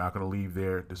 You're not going to leave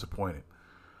there disappointed,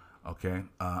 okay?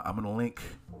 I'm going to link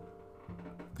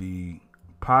the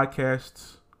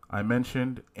podcasts I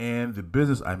mentioned and the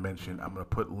business I mentioned. I'm going to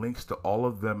put links to all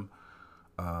of them,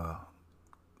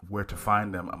 where to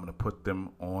find them. I'm going to put them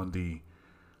on the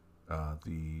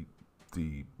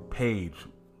page,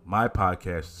 my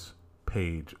podcast's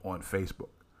page on Facebook.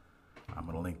 I'm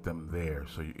going to link them there.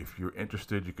 So if you're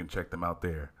interested, you can check them out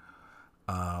there.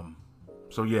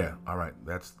 So yeah, all right,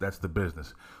 that's the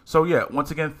business. So yeah,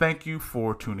 once again, thank you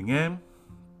for tuning in.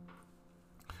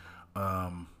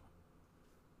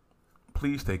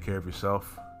 Please take care of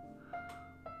yourself.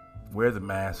 Wear the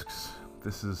masks.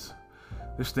 This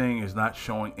thing is not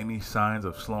showing any signs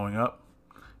of slowing up.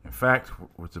 In fact,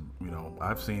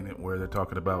 I've seen it where they're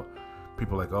talking about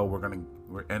people like, oh,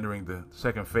 we're entering the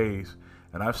second phase,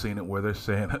 and I've seen it where they're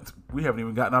saying that we haven't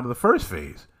even gotten out of the first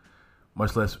phase,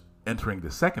 much less entering the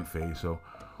second phase. So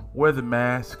wear the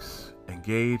masks,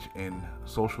 engage in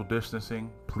social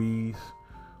distancing, please.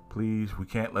 We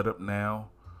can't let up now.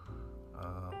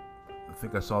 I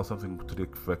think I saw something to the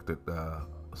effect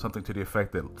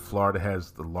that Florida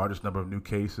has the largest number of new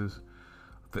cases.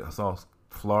 I saw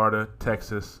Florida,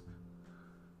 Texas,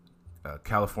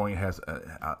 California has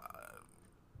a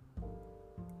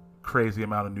crazy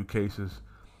amount of new cases.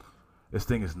 This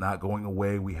thing is not going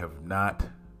away. We have not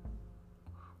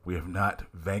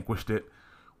vanquished it.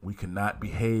 We cannot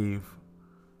behave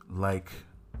like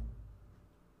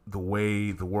the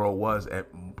way the world was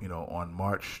on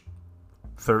March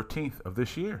 13th of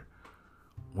this year.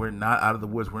 We're not out of the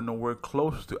woods. We're nowhere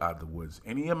close to out of the woods.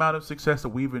 Any amount of success that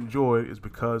we've enjoyed is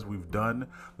because we've done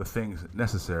the things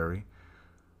necessary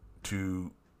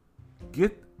to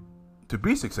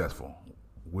be successful,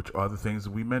 which are the things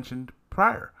that we mentioned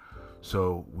prior.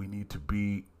 So we need to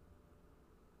be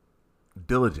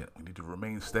diligent. We need to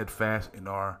remain steadfast in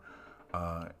our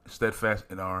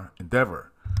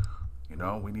endeavor.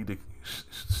 We need to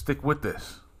stick with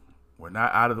this. We're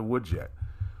not out of the woods yet.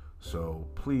 So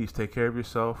please take care of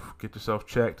yourself. Get yourself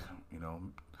checked.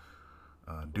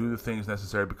 Do the things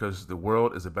necessary, because the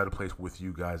world is a better place with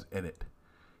you guys in it.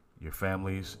 Your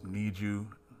families need you.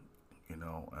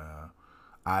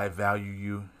 I value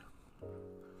you.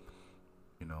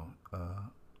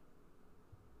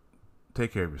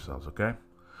 Take care of yourselves, okay?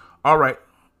 All right.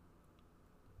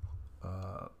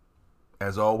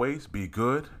 As always, be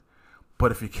good.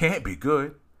 But if you can't be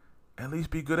good, at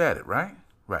least be good at it, right?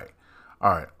 Right. All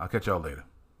right. I'll catch y'all later.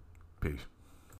 Peace.